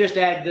 If I could just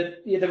add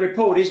that the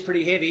report is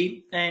pretty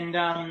heavy,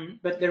 and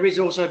but there is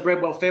also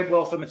Bred Well Fed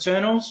Well for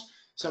maternals.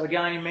 So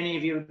again, many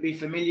of you would be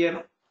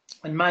familiar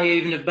and may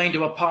even have been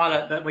to a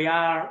pilot, but we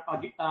are,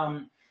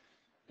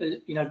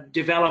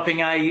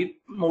 developing a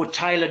more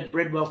tailored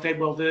Bred Well Fed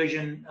Well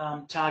version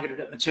targeted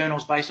at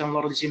maternals based on a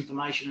lot of this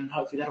information, and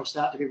hopefully that'll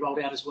start to be rolled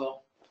out as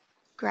well.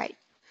 Great.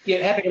 Yeah,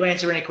 happy to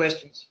answer any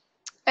questions.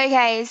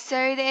 Okay,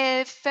 so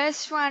the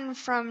first one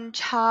from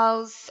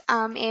Charles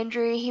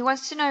Andrew, he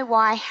wants to know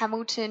why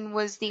Hamilton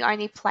was the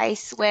only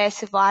place where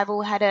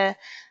survival had a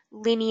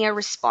linear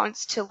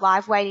response to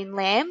live weight in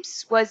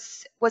lambs.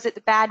 Was it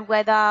the bad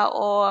weather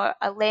or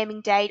a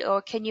lambing date,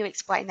 or can you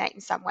explain that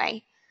in some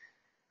way?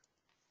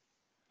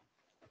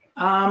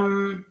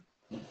 I'm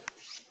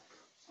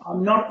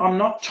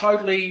not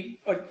totally.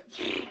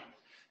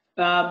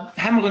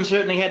 Hamilton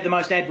certainly had the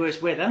most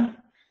adverse weather,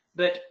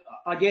 but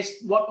I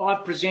guess what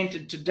I've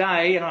presented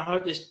today, and I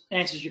hope this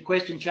answers your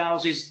question,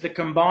 Charles, is the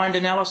combined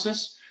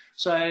analysis.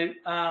 So,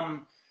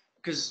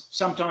 because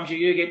sometimes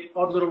you get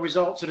odd little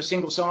results at a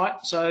single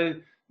site. So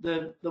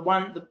the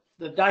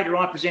data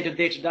I presented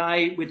there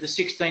today with the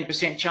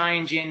 16%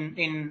 change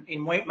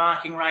in wheat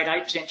marking rate,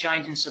 8%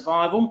 change in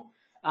survival,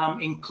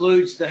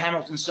 includes the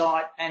Hamilton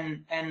site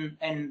and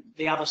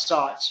the other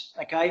sites.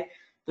 Okay,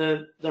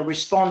 the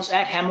response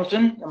at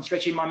Hamilton, I'm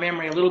stretching my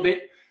memory a little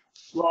bit,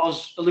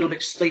 was a little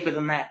bit steeper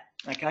than that.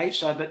 Okay,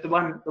 so but the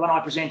one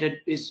I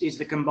presented is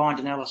the combined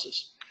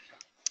analysis.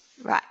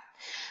 Right.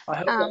 I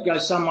hope that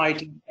goes some way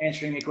to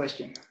answering your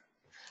question.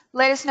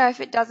 Let us know if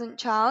it doesn't,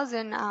 Charles,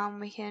 and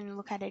we can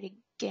look at it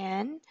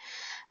again.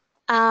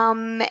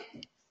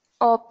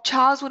 Or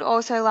Charles would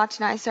also like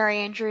to know, sorry,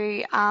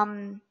 Andrew.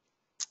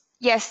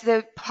 Yes,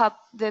 the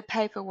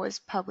paper was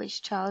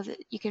published, Charles.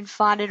 You can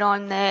find it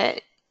on the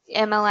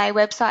MLA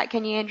website.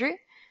 Can you, Andrew?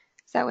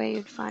 Is that where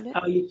you'd find it?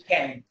 Oh, you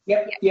can.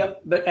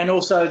 Yep. But and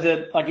also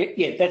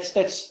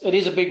it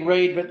is a big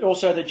read, but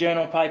also the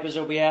journal papers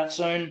will be out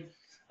soon.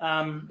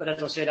 But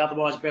as I said,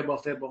 otherwise, Bred Well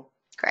Fed Well.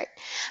 Great.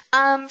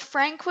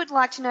 Frank would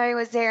like to know,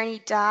 was there any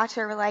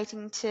data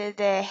relating to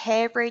the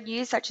hairbreed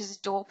ewes, such as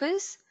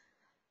Dorpers?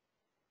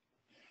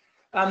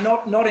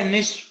 Not in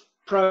this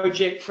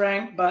project,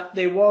 Frank, but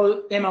there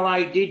was,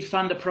 MLA did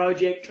fund a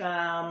project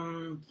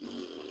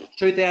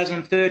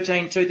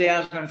 2013,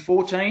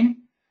 2014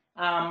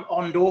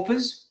 on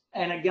Dorpers,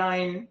 and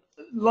again,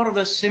 a lot of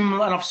the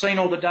similar, and I've seen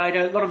all the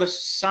data, a lot of the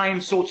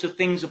same sorts of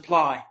things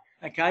apply,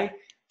 okay?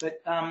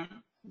 But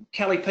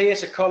Kelly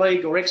Pierce, a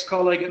colleague or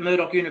ex-colleague at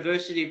Murdoch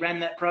University, ran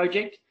that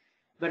project,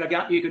 but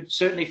you could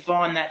certainly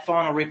find that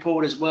final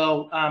report as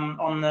well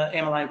on the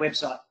MLA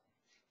website.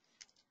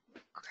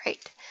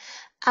 Great.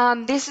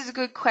 This is a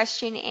good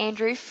question,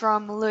 Andrew,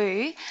 from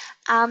Lou.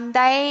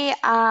 They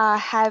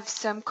have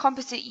some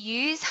composite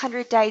ewes,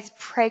 100 days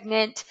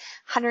pregnant,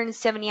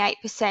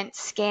 178%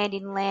 scanned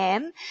in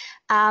lamb.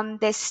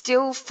 They're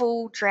still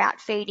full drought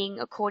feeding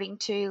according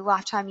to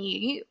Lifetime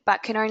Ewe,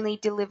 but can only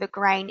deliver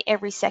grain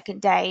every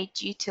second day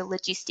due to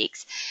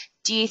logistics.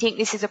 Do you think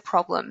this is a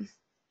problem?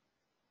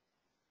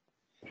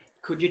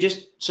 Could you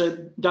so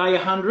day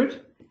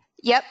 100?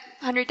 Yep,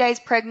 100 days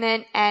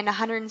pregnant and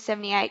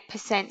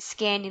 178%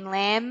 scanned in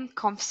lamb,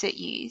 composite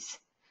ewes.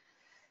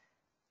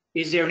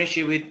 Is there an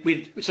issue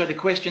with so the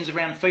questions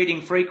around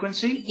feeding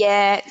frequency?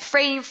 Yeah,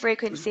 feeding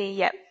frequency,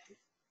 yep.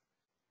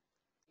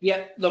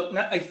 Yeah, look,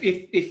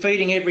 if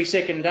feeding every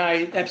second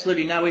day,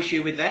 absolutely no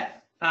issue with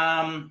that.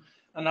 And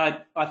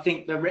I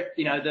think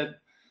the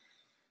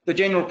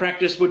general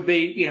practice would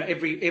be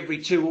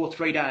every 2 or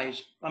 3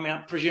 days. I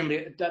mean, presumably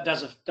it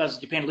does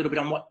depend a little bit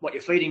on what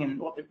you're feeding and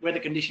what the weather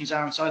conditions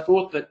are and so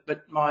forth.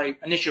 But my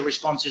initial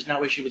response is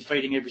no issue with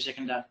feeding every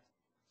second day.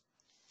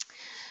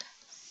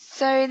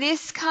 So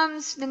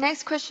the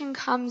next question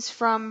comes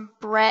from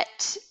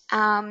Brett.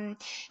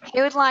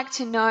 He would like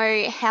to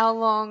know how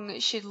long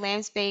should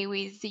lambs be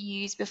with the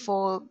ewes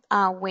before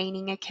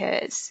weaning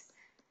occurs?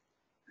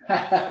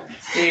 Yeah,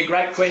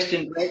 great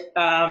question, Brett.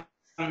 I've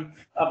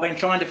been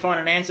trying to find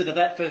an answer to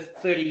that for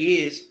 30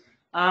 years.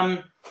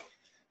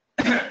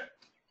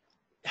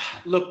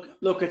 Look,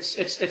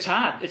 it's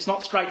hard. It's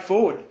not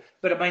straightforward.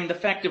 But I mean, the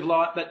fact of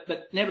life.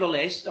 But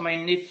nevertheless, I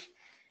mean,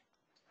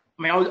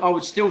 I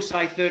would still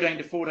say 13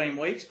 to 14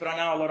 weeks. But I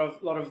know a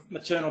lot of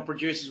maternal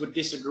producers would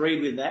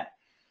disagree with that.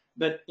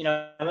 But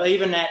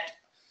even at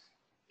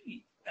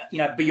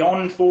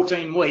beyond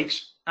 14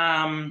 weeks,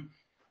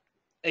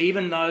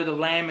 even though the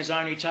lamb is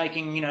only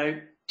taking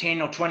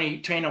 10 or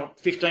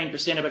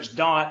 15% of its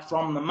diet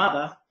from the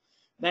mother,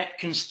 that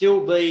can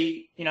still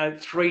be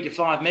 3 to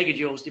 5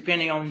 megajoules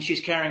depending on if she's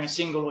carrying a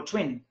single or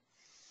twin.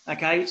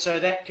 Okay, so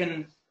that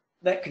can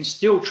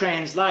still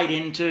translate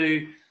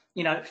into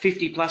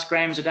 50 plus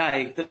grams a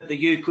day that the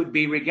ewe could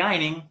be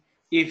regaining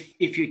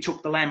if you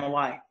took the lamb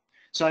away.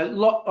 So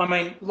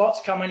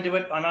lots come into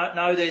it. I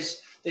know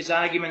there's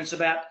arguments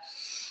about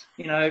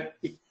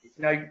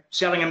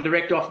selling them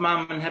direct off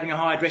mum and having a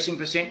higher dressing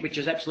percent, which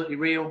is absolutely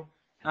real.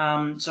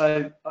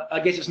 So I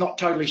guess it's not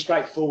totally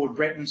straightforward,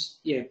 Brett.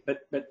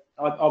 But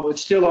I would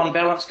still, on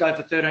balance, go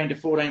for 13 to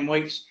 14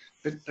 weeks,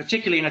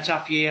 particularly in a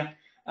tough year,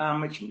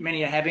 which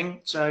many are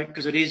having. So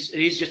because it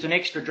is just an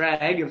extra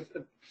drag of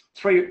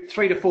 3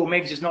 to 4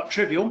 megs is not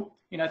trivial.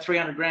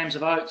 300 grams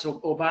of oats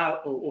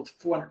or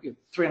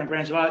 300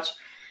 grams of oats.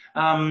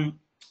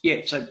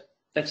 So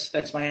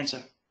that's my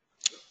answer.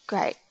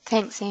 Great,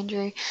 thanks,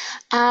 Andrew.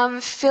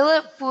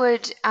 Philip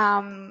would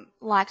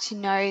like to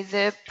know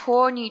the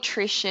poor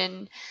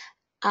nutrition.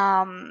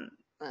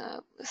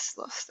 Just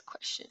lost the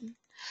question.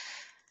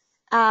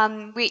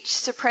 Which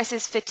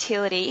suppresses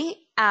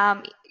fertility.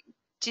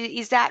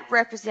 Is that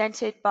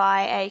represented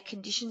by a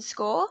condition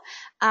score?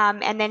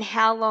 And then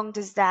how long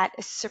does that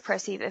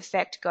suppressive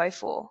effect go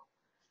for?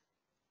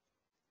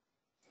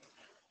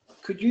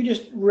 Could you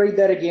just read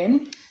that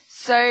again?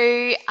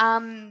 So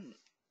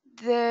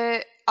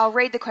I'll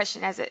read the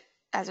question as it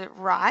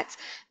writes.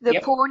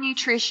 The poor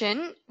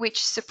nutrition,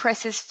 which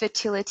suppresses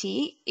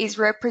fertility, is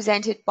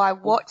represented by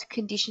what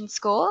condition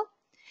score?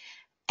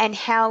 And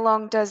how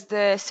long does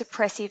the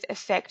suppressive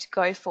effect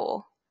go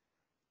for?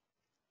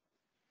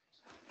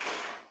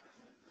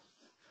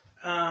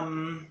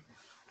 I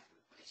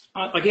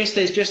guess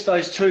there's just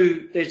those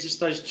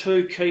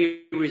two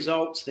key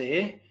results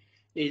there,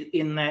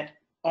 in that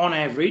on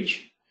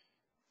average,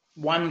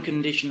 one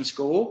condition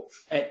score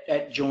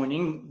at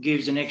joining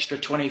gives an extra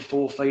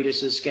 24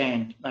 fetuses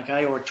scanned,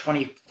 okay, or a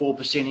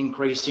 24%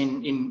 increase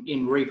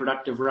in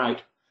reproductive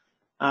rate.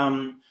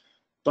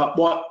 But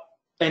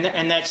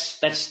that's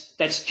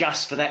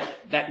just for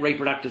that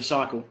reproductive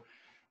cycle.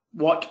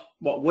 What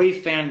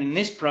we've found in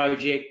this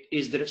project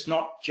is that it's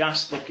not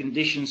just the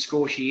condition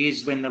score she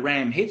is when the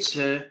ram hits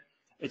her,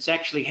 it's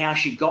actually how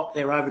she got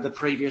there over the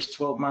previous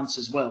 12 months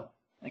as well,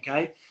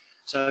 okay?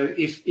 So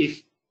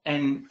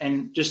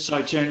and just so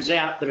it turns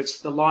out that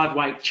it's the live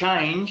weight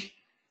change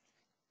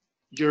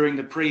during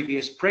the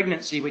previous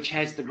pregnancy which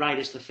has the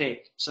greatest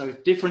effect. So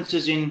if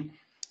differences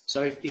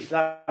if they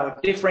are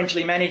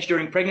differentially managed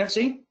during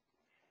pregnancy,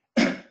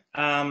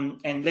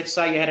 and let's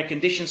say you had a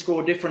condition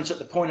score difference at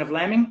the point of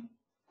lambing,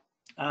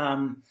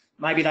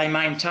 maybe they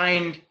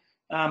maintained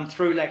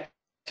through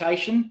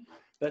lactation,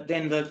 but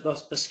then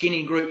the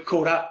skinny group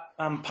caught up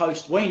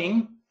post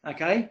weaning.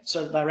 Okay,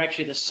 so they're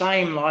actually the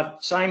same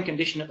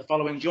condition at the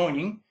following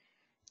joining.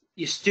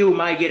 You still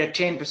may get a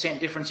 10%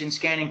 difference in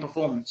scanning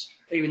performance,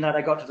 even though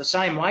they got to the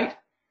same weight.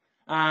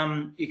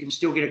 You can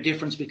still get a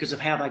difference because of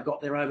how they got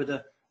there over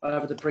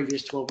the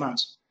previous 12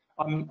 months.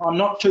 I'm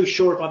not too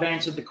sure if I've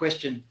answered the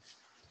question.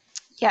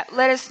 Yeah,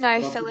 let us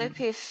know,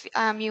 Philip, if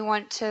you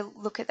want to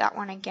look at that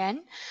one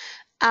again.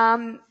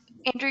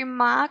 Andrew,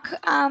 Mark,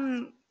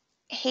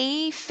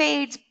 he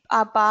feeds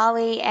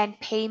barley and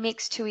pea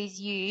mix to his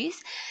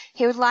ewes.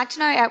 He would like to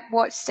know at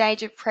what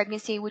stage of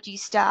pregnancy would you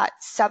start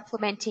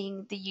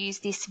supplementing the ewes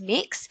this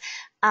mix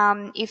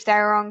if they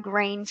were on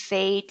green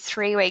feed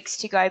 3 weeks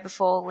to go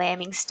before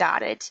lambing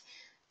started.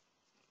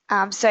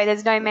 So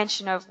there's no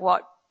mention of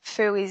what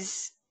foo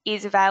is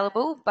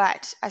available,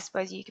 but I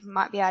suppose you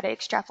might be able to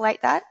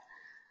extrapolate that.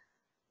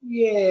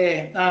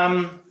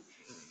 Yeah.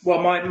 Well,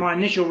 my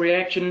initial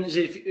reaction is,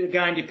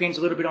 again, depends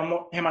a little bit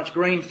on how much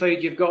green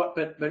feed you've got,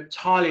 but it's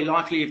highly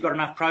likely you've got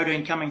enough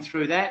protein coming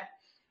through that.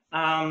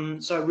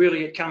 So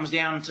really it comes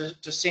down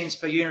to cents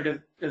per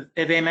unit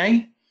of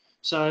ME.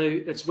 So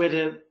it's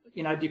whether,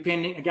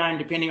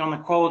 depending on the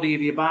quality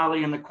of your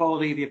barley and the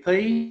quality of your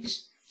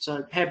peas.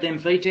 So have them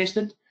feed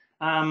tested,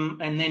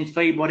 and then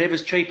feed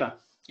whatever's cheaper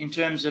in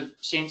terms of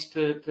cents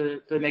per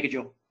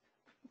megajoule.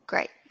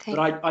 Great. But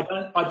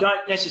I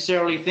don't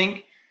necessarily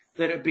think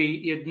that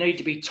you'd need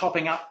to be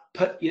topping up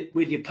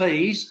with your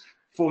peas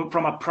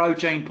from a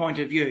protein point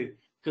of view,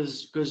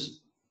 because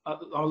I'm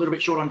a little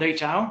bit short on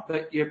detail,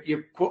 but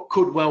you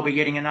could well be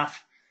getting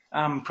enough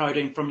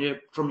protein from your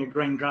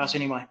green grass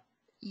anyway.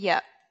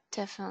 Yeah,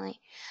 definitely.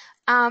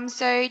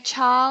 So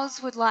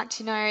Charles would like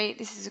to know,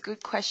 this is a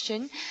good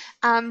question,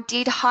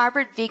 did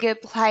hybrid vigour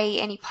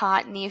play any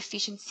part in the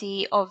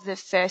efficiency of the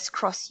first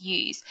cross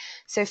ewes?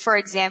 So for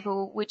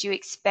example, would you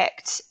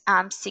expect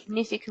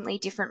significantly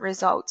different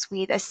results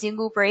with a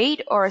single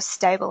breed or a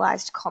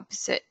stabilised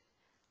composite?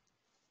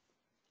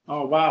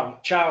 Oh, wow.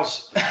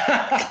 Charles,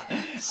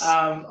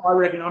 I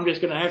reckon I'm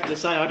just going to have to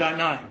say I don't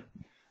know.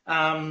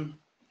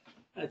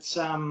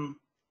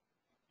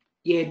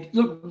 Yeah,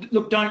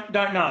 look, don't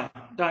know.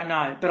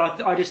 But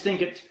I just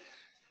think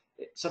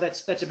so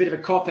that's a bit of a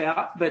cop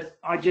out. But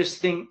I just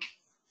think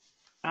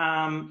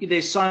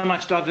there's so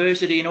much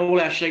diversity in all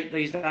our sheep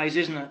these days,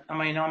 isn't it? I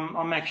mean,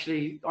 I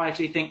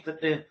actually think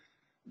that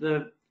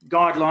the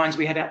guidelines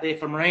we have out there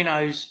for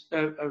merinos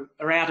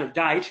are out of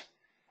date.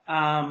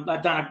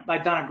 They've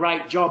done a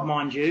great job,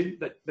 mind you,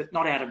 but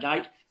not out of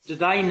date. Do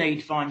they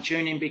need fine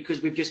tuning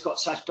because we've just got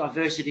such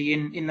diversity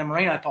in the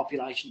merino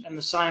population? And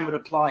the same would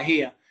apply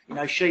here. You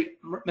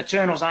know,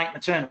 maternals ain't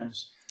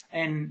maternals,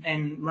 and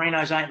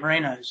merinos ain't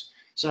merinos.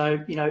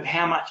 So, you know,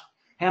 how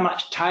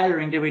much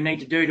tailoring do we need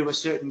to do to a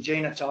certain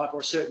genotype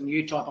or a certain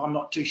ewe type? I'm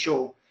not too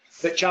sure.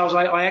 But Charles,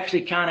 I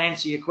actually can't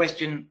answer your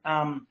question.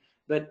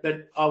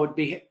 But I would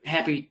be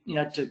happy, you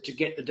know, to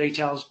get the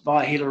details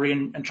via Hilary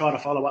and try to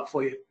follow up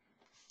for you.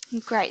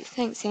 Great,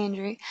 thanks,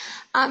 Andrew.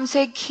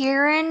 So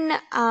Kieran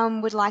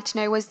would like to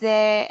know, was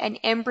there an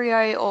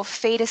embryo or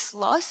fetus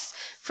loss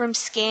from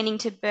scanning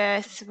to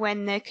birth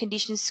when the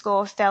condition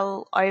score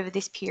fell over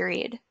this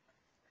period?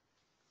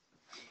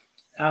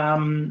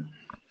 No,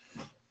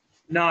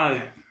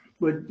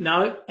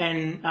 no,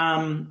 and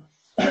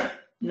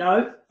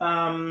no.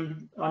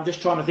 I'm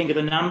just trying to think of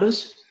the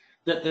numbers.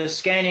 That the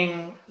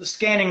scanning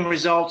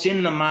results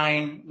in the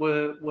main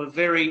were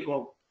very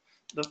well.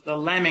 The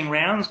lambing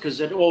rounds, because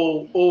at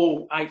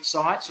all 8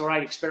 sites or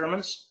 8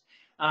 experiments,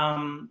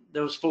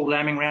 there was full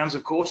lambing rounds,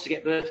 of course, to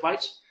get birth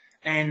weights,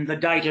 and the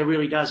data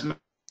really does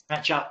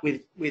match up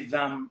with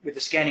the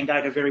scanning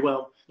data very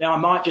well. Now, I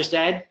might just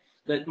add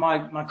that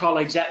my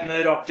colleagues at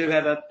Murdoch do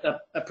have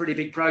a pretty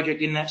big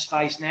project in that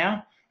space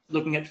now,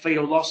 looking at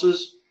fetal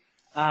losses,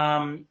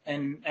 and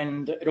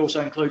it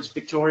also includes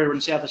Victoria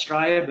and South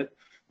Australia. But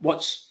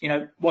what's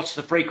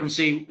the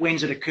frequency,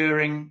 when's it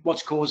occurring,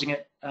 what's causing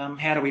it,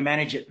 how do we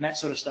manage it, and that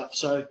sort of stuff.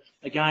 So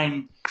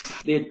again,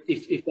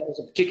 if that was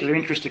a particular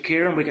interest to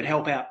Kieran, we could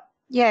help out.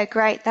 Yeah,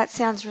 great. That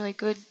sounds really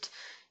good,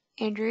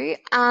 Andrew.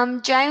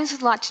 James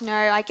would like to know,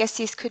 I guess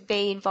this could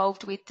be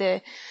involved with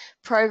the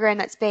program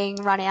that's being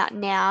run out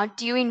now.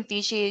 Do you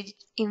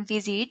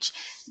envisage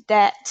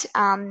that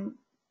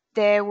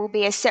there will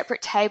be a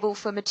separate table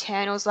for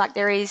maternals like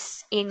there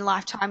is in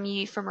Lifetime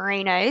Ewe for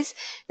merinos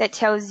that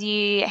tells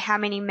you how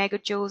many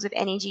megajoules of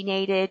energy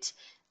needed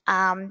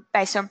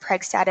based on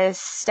preg status,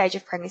 stage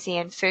of pregnancy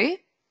and food?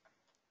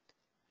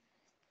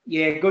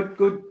 Yeah,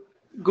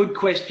 good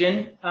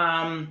question.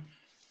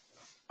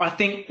 I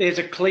think there's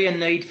a clear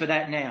need for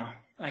that now.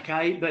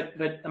 Okay, but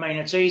I mean,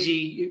 it's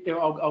easy.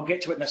 I'll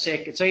get to it in a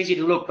sec. It's easy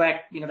to look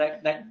back, you know,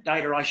 that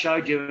data I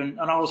showed you, and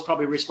I was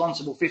probably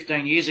responsible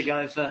 15 years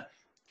ago for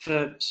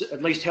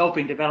at least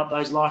helping develop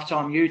those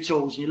Lifetime Ewe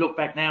tools. And you look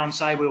back now and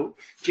say, well,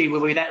 gee, were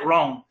we that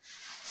wrong?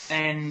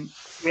 And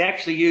we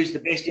actually used the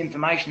best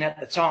information at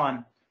the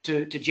time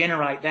to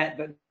generate that,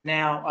 but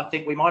now I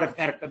think we might have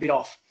had it a bit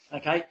off.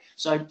 Okay,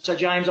 so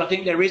James, I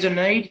think there is a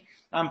need,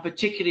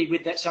 particularly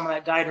with some of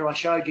that data I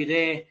showed you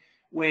there,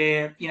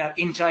 where, you know,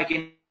 intake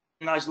in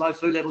those low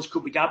food levels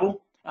could be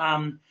double,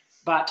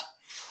 but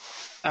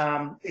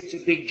it's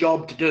a big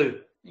job to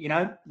do, you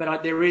know.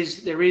 But there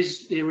is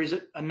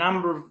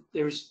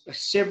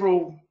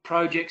several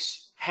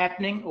projects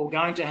happening or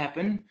going to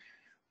happen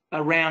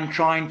around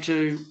trying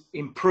to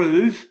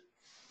improve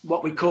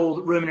what we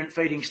call ruminant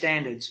feeding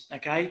standards,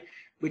 okay,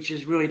 which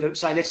is really let's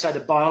say the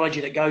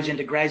biology that goes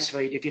into grass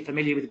feed, if you're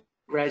familiar with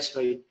grass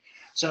feed.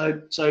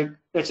 So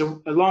that's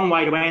a long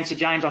way to answer,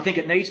 James. I think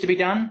it needs to be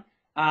done.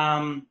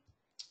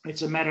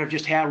 It's a matter of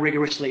just how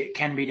rigorously it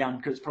can be done,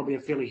 because it's probably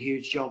a fairly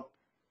huge job.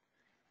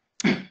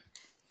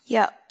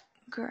 Yep,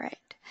 great.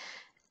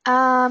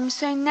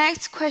 So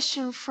next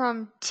question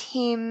from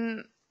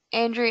Tim,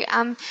 Andrew.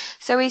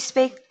 So we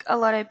speak a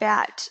lot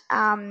about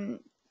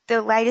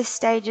the latest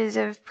stages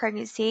of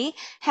pregnancy.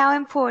 How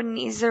important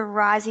is the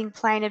rising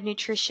plane of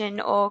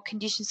nutrition or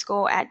condition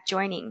score at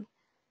joining?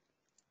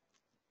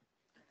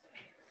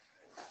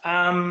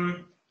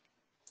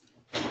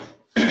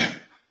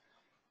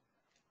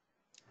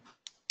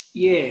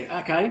 Yeah,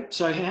 okay.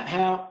 So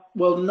how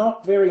well,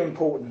 not very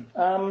important.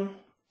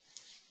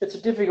 It's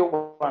a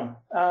difficult one.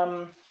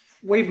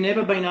 We've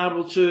never been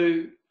able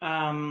to,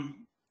 I'll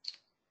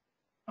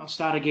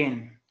start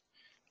again.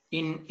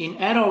 In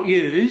adult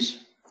ewes,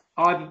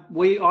 I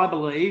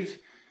believe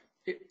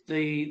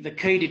the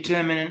key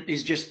determinant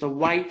is just the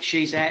weight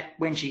she's at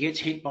when she gets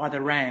hit by the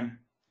ram.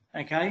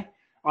 Okay?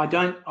 I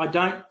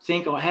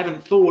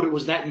haven't thought it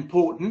was that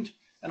important,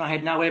 and I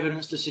had no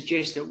evidence to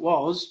suggest it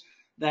was,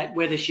 that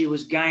whether she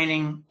was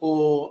gaining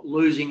or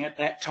losing at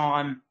that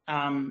time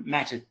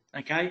mattered.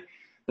 Okay?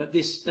 But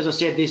this, as I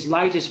said, this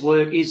latest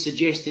work is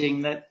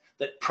suggesting that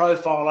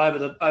profile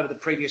over the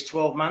previous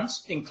 12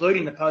 months,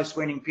 including the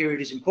post-weaning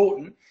period, is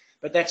important,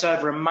 but that's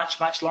over a much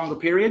longer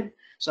period.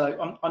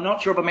 So I'm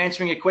not sure if I'm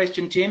answering your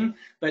question, Tim,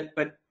 but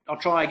I'll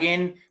try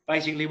again.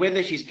 Basically,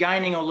 whether she's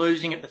gaining or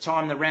losing at the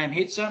time the ram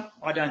hits her,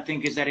 I don't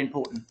think is that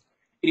important.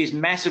 It is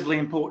massively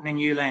important in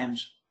ewe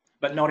lambs,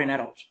 but not in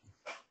adults.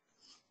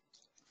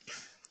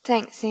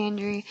 Thanks,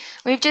 Andrew.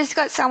 We've just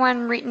got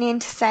someone written in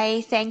to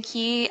say thank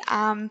you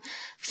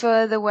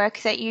for the work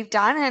that you've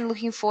done, and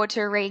looking forward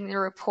to reading the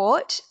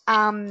report.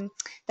 They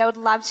would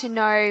love to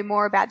know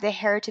more about the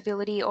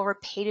heritability or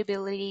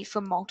repeatability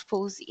for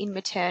multiples in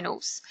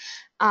maternals.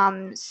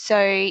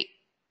 So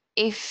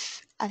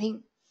if, I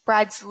think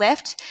Brad's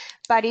left,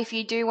 but if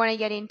you do want to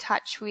get in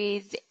touch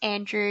with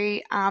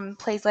Andrew,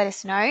 please let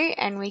us know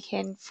and we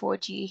can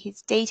forward you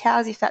his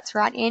details, if that's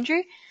right,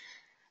 Andrew.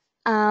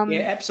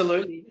 Yeah,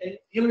 absolutely.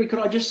 Hilary, could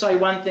I just say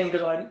one thing,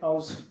 because I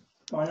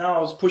know I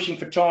was pushing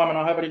for time, and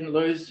I hope I didn't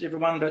lose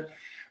everyone, but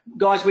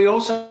Guys, we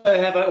also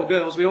have, or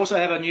girls, we also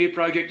have a new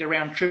project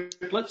around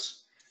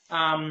triplets.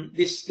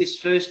 This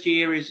first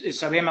year is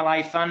so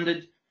MLA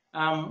funded.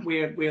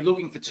 We're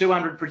looking for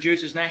 200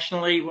 producers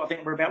nationally. I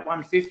think we're about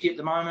 150 at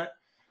the moment.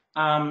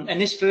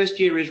 And this first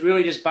year is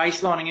really just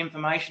baselining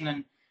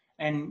information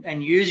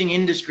and using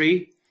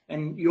industry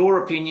and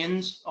your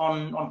opinions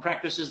on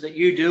practices that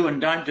you do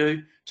and don't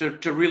do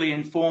to really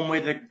inform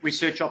where the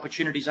research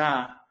opportunities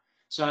are.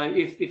 So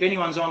if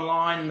anyone's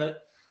online that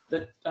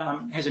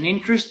has an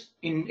interest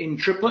in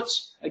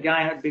triplets,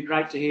 again, it'd be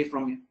great to hear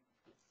from you.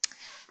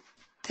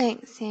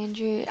 Thanks,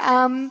 Andrew.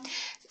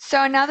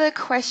 So another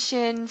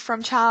question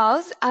from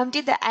Charles.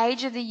 Did the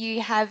age of the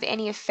ewe have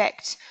any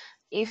effect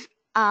if,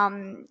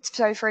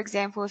 so for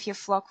example, if your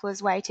flock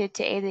was weighted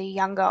to either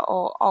younger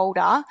or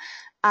older,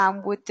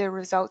 would the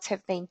results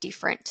have been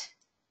different?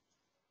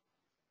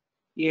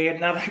 Yeah,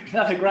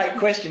 another great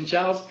question,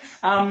 Charles.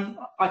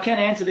 I can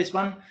answer this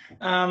one.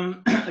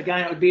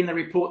 Again, it would be in the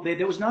report there.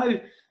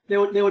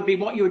 There would be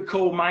what you would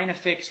call main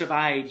effects of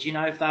age. You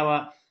know, if they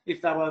were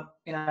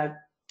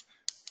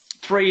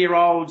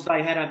 3-year-olds,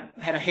 they had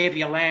a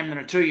heavier lamb than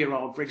a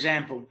 2-year-old, for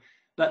example.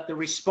 But the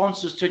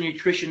responses to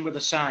nutrition were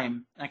the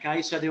same.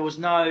 Okay, so there was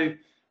no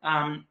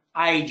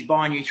age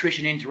by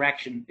nutrition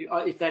interaction.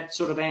 If that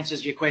sort of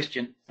answers your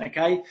question.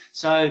 Okay,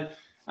 so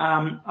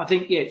I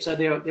think yeah. So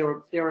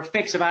there are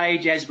effects of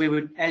age as we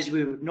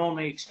would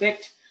normally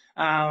expect.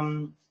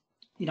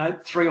 You know,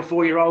 3 or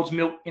 4-year-olds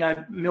milk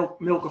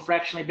a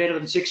fractionally better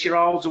than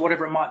 6-year-olds or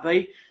whatever it might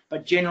be.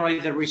 But generally,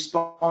 the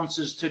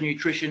responses to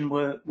nutrition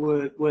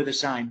were the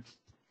same.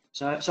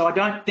 So I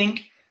don't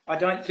think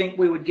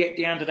we would get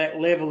down to that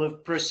level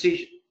of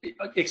precision,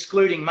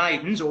 excluding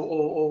maidens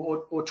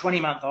or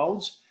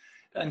 20-month-olds,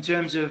 in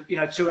terms of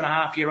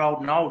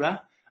 2.5-year-old and older.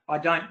 I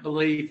don't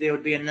believe there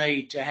would be a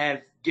need to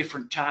have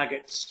different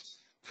targets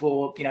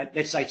for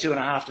let's say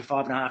 2.5 to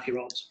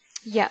 5.5-year-olds.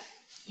 Yep.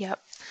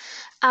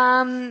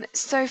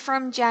 So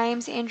from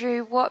James,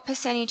 Andrew, what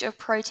percentage of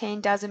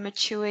protein does a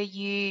mature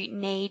ewe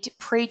need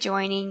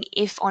pre-joining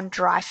if on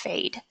dry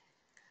feed?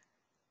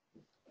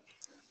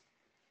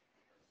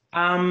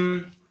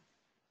 Again,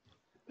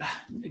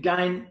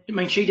 I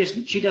mean, she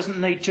doesn't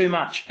need too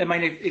much. I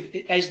mean,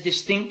 if as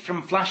distinct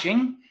from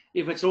flushing,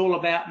 if it's all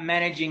about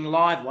managing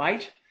live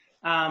weight,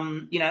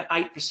 8%,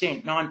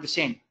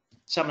 9%,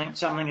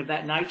 something of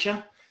that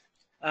nature,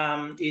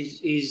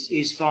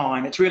 is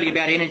fine. It's really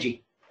about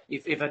energy.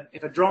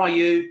 If a dry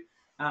ewe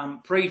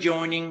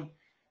pre-joining,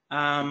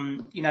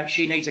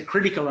 she needs a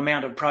critical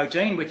amount of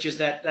protein, which is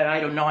that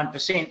 8 or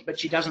 9%, but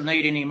she doesn't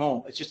need any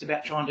more. It's just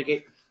about trying to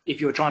get, if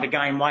you're trying to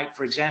gain weight,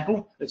 for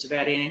example, it's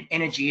about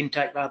energy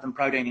intake rather than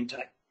protein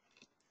intake.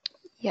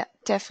 Yeah,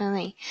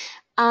 definitely.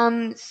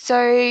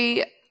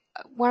 So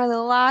one of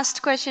the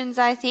last questions,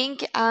 I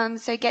think,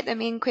 so get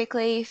them in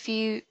quickly if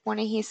you want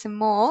to hear some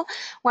more.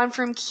 One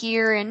from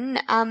Kieran.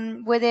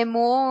 Were there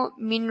more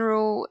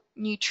mineral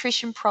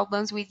nutrition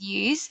problems with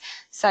ewes,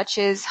 such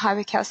as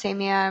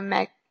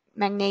hypocalcemia,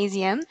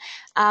 magnesium,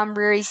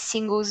 rearing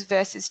singles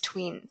versus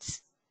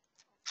twins?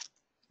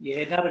 Yeah,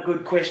 another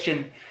good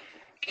question,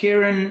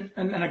 Kieran.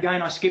 And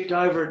again, I skipped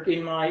over it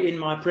in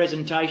my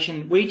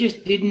presentation. We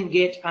just didn't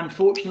get,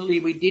 unfortunately,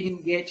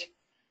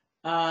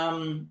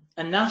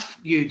 enough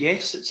ewe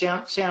deaths. It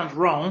sounds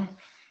wrong,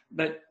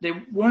 but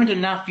there weren't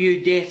enough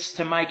ewe deaths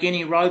to make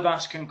any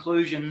robust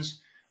conclusions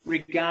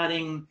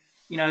regarding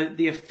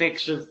the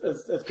effects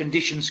of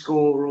condition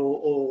score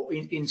or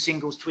in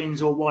singles,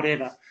 twins, or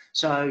whatever.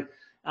 So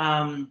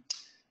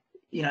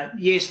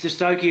yes, the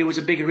stokia was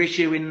a bigger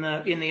issue in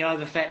the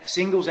overfat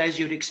singles, as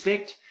you'd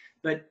expect,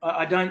 but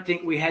I don't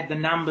think we had the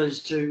numbers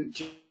to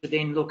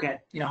then look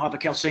at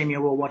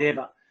hypercalcemia or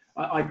whatever.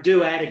 I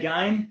do add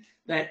again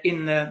that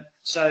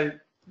so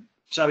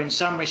in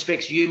some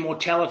respects, ewe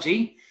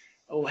mortality,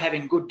 or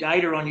having good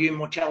data on ewe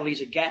mortality,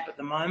 is a gap at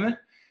the moment.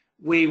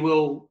 We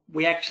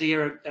actually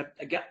are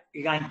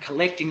again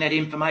collecting that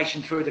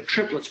information through the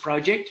triplets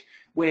project,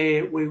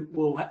 where a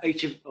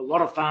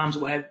lot of farms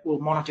will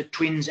monitor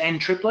twins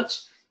and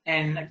triplets,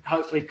 and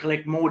hopefully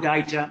collect more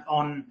data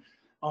on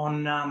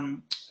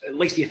at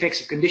least the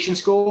effects of condition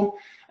score.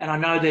 And I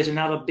know there's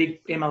another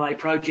big MLA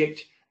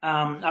project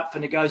up for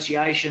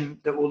negotiation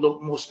that will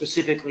look more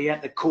specifically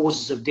at the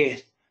causes of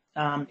death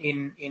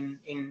in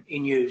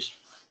ewes.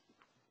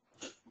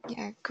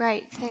 Yeah,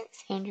 great.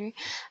 Thanks, Andrew.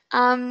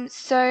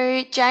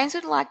 So James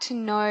would like to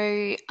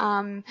know,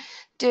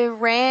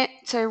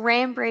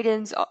 ram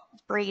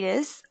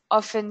breeders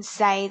often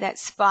say that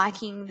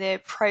spiking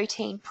the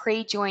protein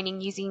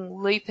pre-joining using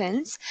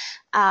lupins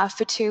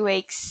for 2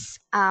 weeks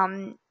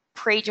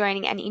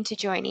pre-joining and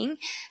interjoining,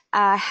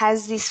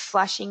 has this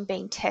flushing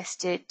been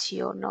tested to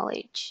your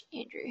knowledge,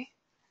 Andrew?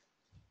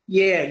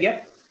 Yeah,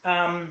 yep.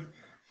 I'm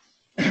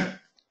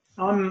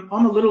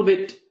a little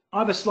bit. I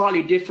have a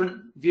slightly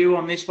different view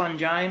on this one,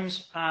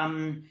 James.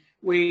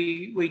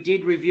 We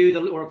did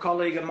review or a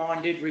colleague of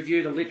mine did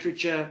review the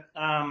literature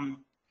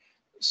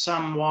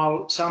some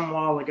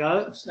while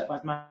ago. So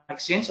that might make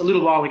sense. A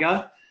little while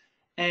ago,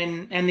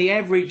 and the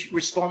average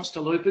response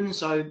to lupin,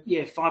 so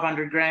yeah,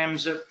 500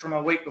 grams from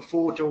a week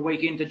before to a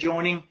week into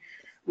joining,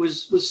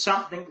 was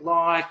something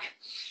like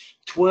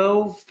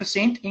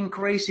 12%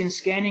 increase in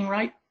scanning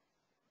rate,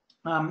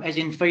 as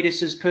in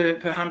fetuses per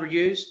 100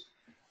 ewes,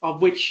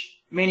 of which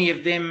many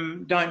of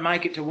them don't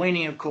make it to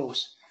weaning, of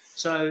course.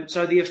 So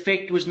the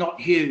effect was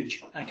not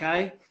huge,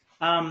 okay?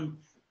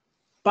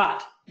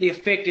 But the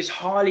effect is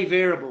highly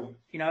variable,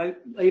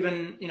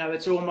 even,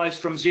 it's almost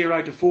from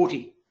 0 to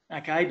 40,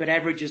 okay, but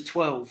average is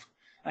 12,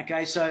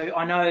 okay? So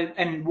I know,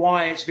 and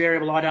why it's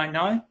variable, I don't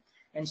know.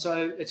 And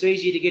so it's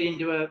easy to get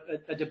into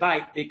a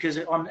debate, because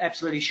I'm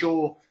absolutely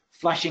sure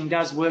flushing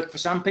does work for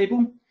some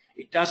people.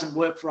 It doesn't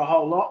work for a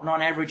whole lot, and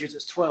on average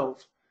it's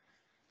 12.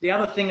 The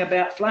other thing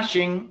about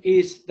flushing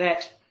is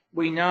that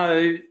we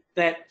know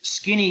that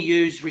skinny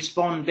ewes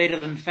respond better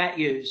than fat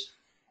ewes.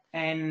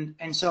 And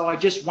so I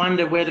just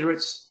wonder whether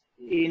it's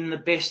in the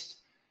best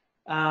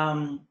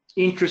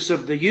interests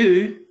of the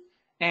ewe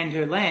and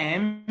her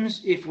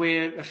lambs, if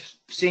we're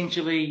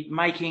essentially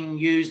making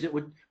ewes that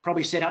would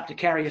probably set up to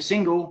carry a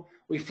single,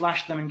 we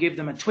flush them and give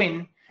them a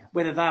twin,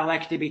 whether they'll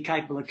actually be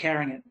capable of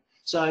carrying it.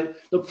 So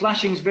look,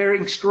 flushing is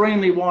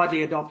extremely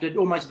widely adopted,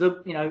 almost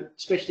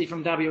especially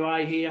from WA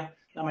here.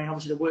 I mean,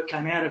 obviously the work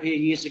came out of here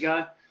years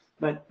ago,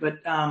 but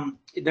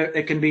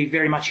it can be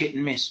very much hit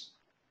and miss.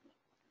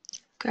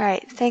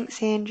 Great,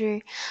 thanks,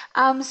 Andrew.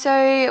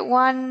 So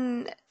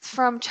one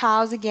from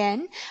Charles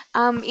again.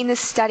 In the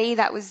study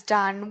that was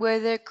done, were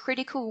the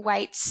critical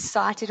weights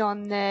cited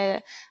on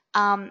the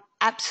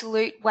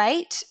absolute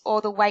weight,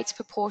 or the weights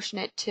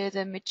proportionate to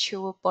the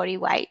mature body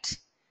weight?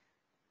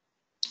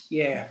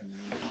 Yeah.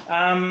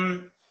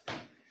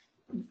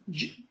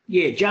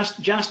 Yeah,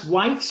 just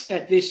weights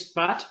at this,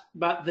 but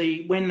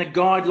when the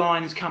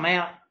guidelines come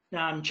out,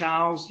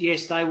 Charles,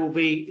 yes, they will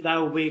be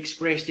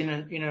expressed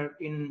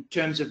in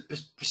terms of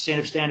percent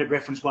of standard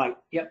reference weight.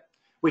 Yep,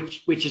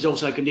 which is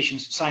also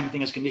same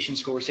thing as condition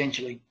score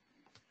essentially.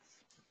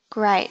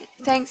 Great,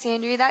 thanks,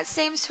 Andrew. That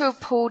seems to have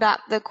pulled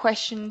up the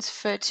questions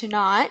for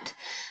tonight.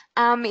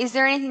 Is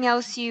there anything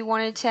else you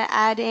wanted to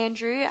add,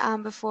 Andrew,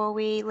 before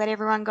we let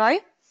everyone go?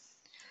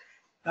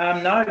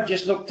 No,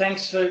 just look,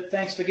 thanks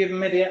for giving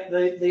me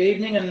the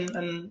evening,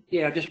 and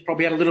yeah, I just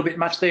probably had a little bit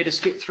much there to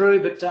skip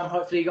through, but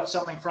hopefully you got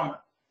something from it.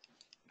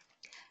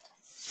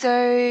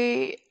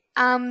 So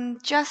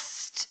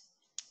just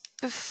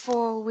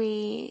before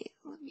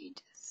let me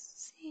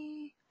just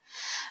see.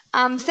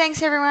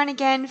 Thanks everyone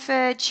again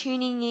for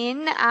tuning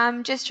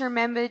in. Just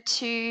remember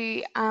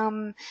to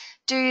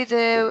do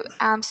the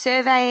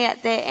survey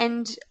at the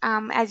end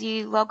as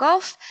you log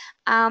off,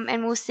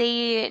 and we'll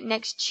see you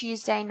next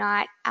Tuesday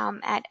night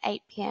at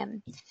 8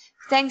 p.m.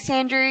 Thanks,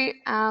 Andrew.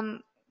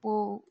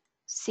 We'll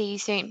see you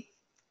soon.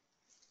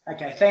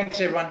 Okay,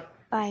 thanks everyone.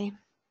 Bye.